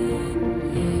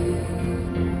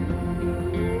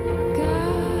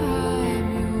 Guide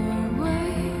your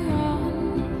way on,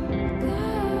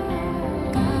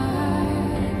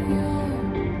 guide your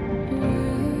way on.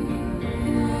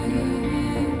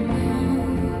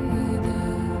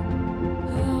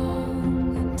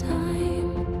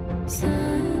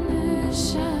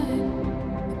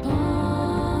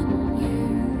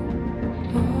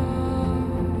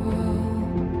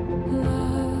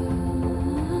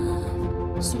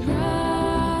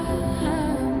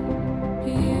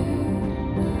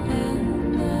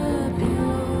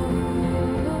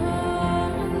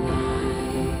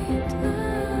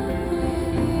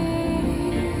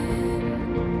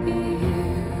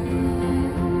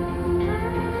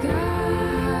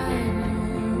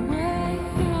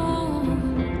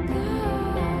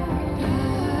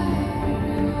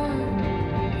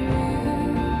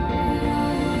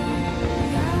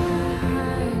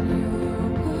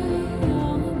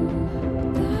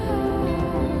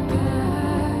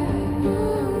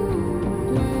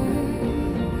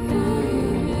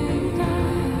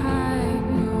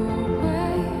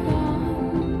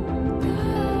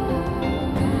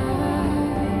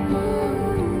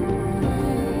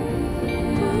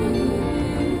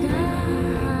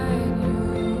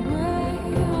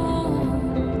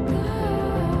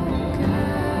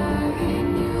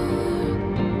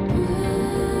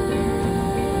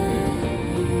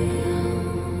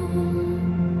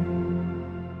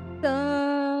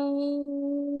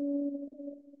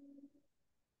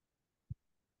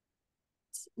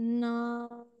 Na.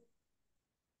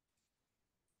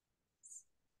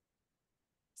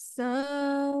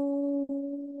 Sa.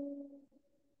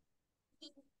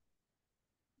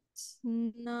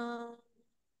 Na.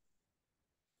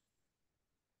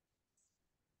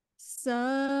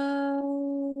 Sa.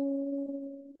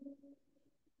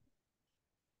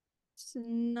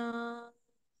 Na.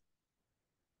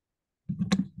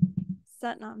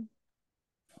 Satnam.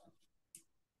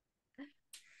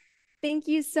 Thank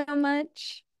you so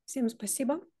much. Всем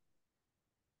спасибо.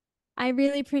 I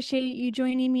really appreciate you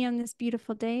joining me on this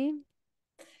beautiful day.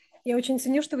 Я очень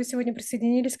ценю, что вы сегодня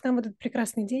присоединились к нам в этот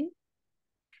прекрасный день.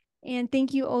 And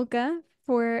thank you, Olga,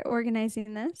 for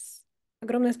organizing this.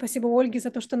 Огромное спасибо Ольге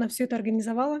за то, что она все это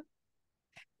организовала.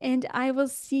 And I will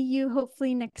see you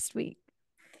hopefully next week.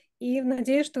 И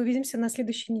надеюсь, что увидимся на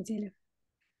следующей неделе.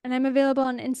 And I'm available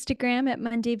on Instagram at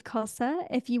Mандейв Кхалса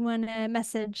if you want to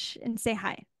message and say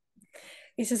hi.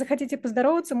 Если захотите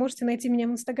поздороваться, можете найти меня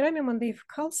в Инстаграме Мандейв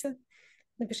Кхалса.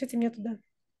 Напишите мне туда.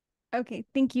 Okay,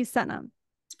 thank you, Satnam.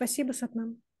 Спасибо,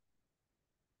 Сатнам.